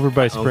 Over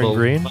by Spring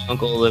Green. My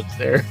uncle lives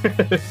there.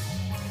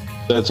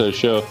 That's our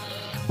show.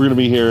 We're going to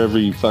be here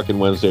every fucking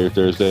Wednesday or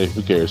Thursday.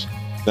 Who cares?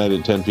 9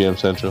 at 10 p.m.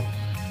 Central.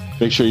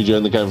 Make sure you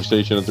join the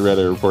conversation at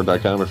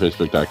theredeyereport.com or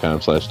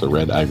facebook.com/The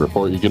Red Eye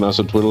Report. You can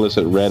also Twitter us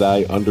at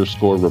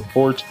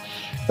redeye_report.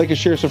 Like us,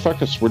 share us, or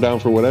fuck us. We're down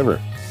for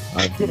whatever.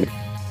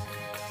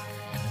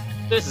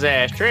 This is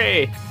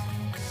Ashtray.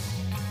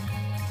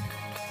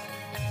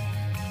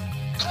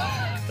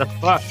 The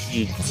fuck?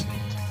 You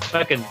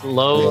fucking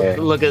low. Yeah.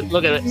 Look at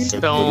it.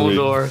 Stoned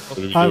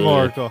Oracle. I'm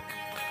Oracle.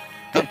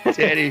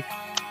 Teddy.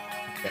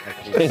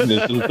 And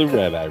this is the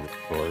Red Eye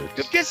Report.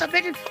 Get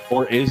something.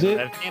 Or is it?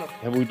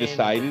 Have we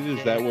decided?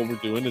 Is that what we're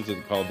doing? Is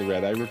it called the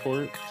Red Eye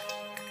Report?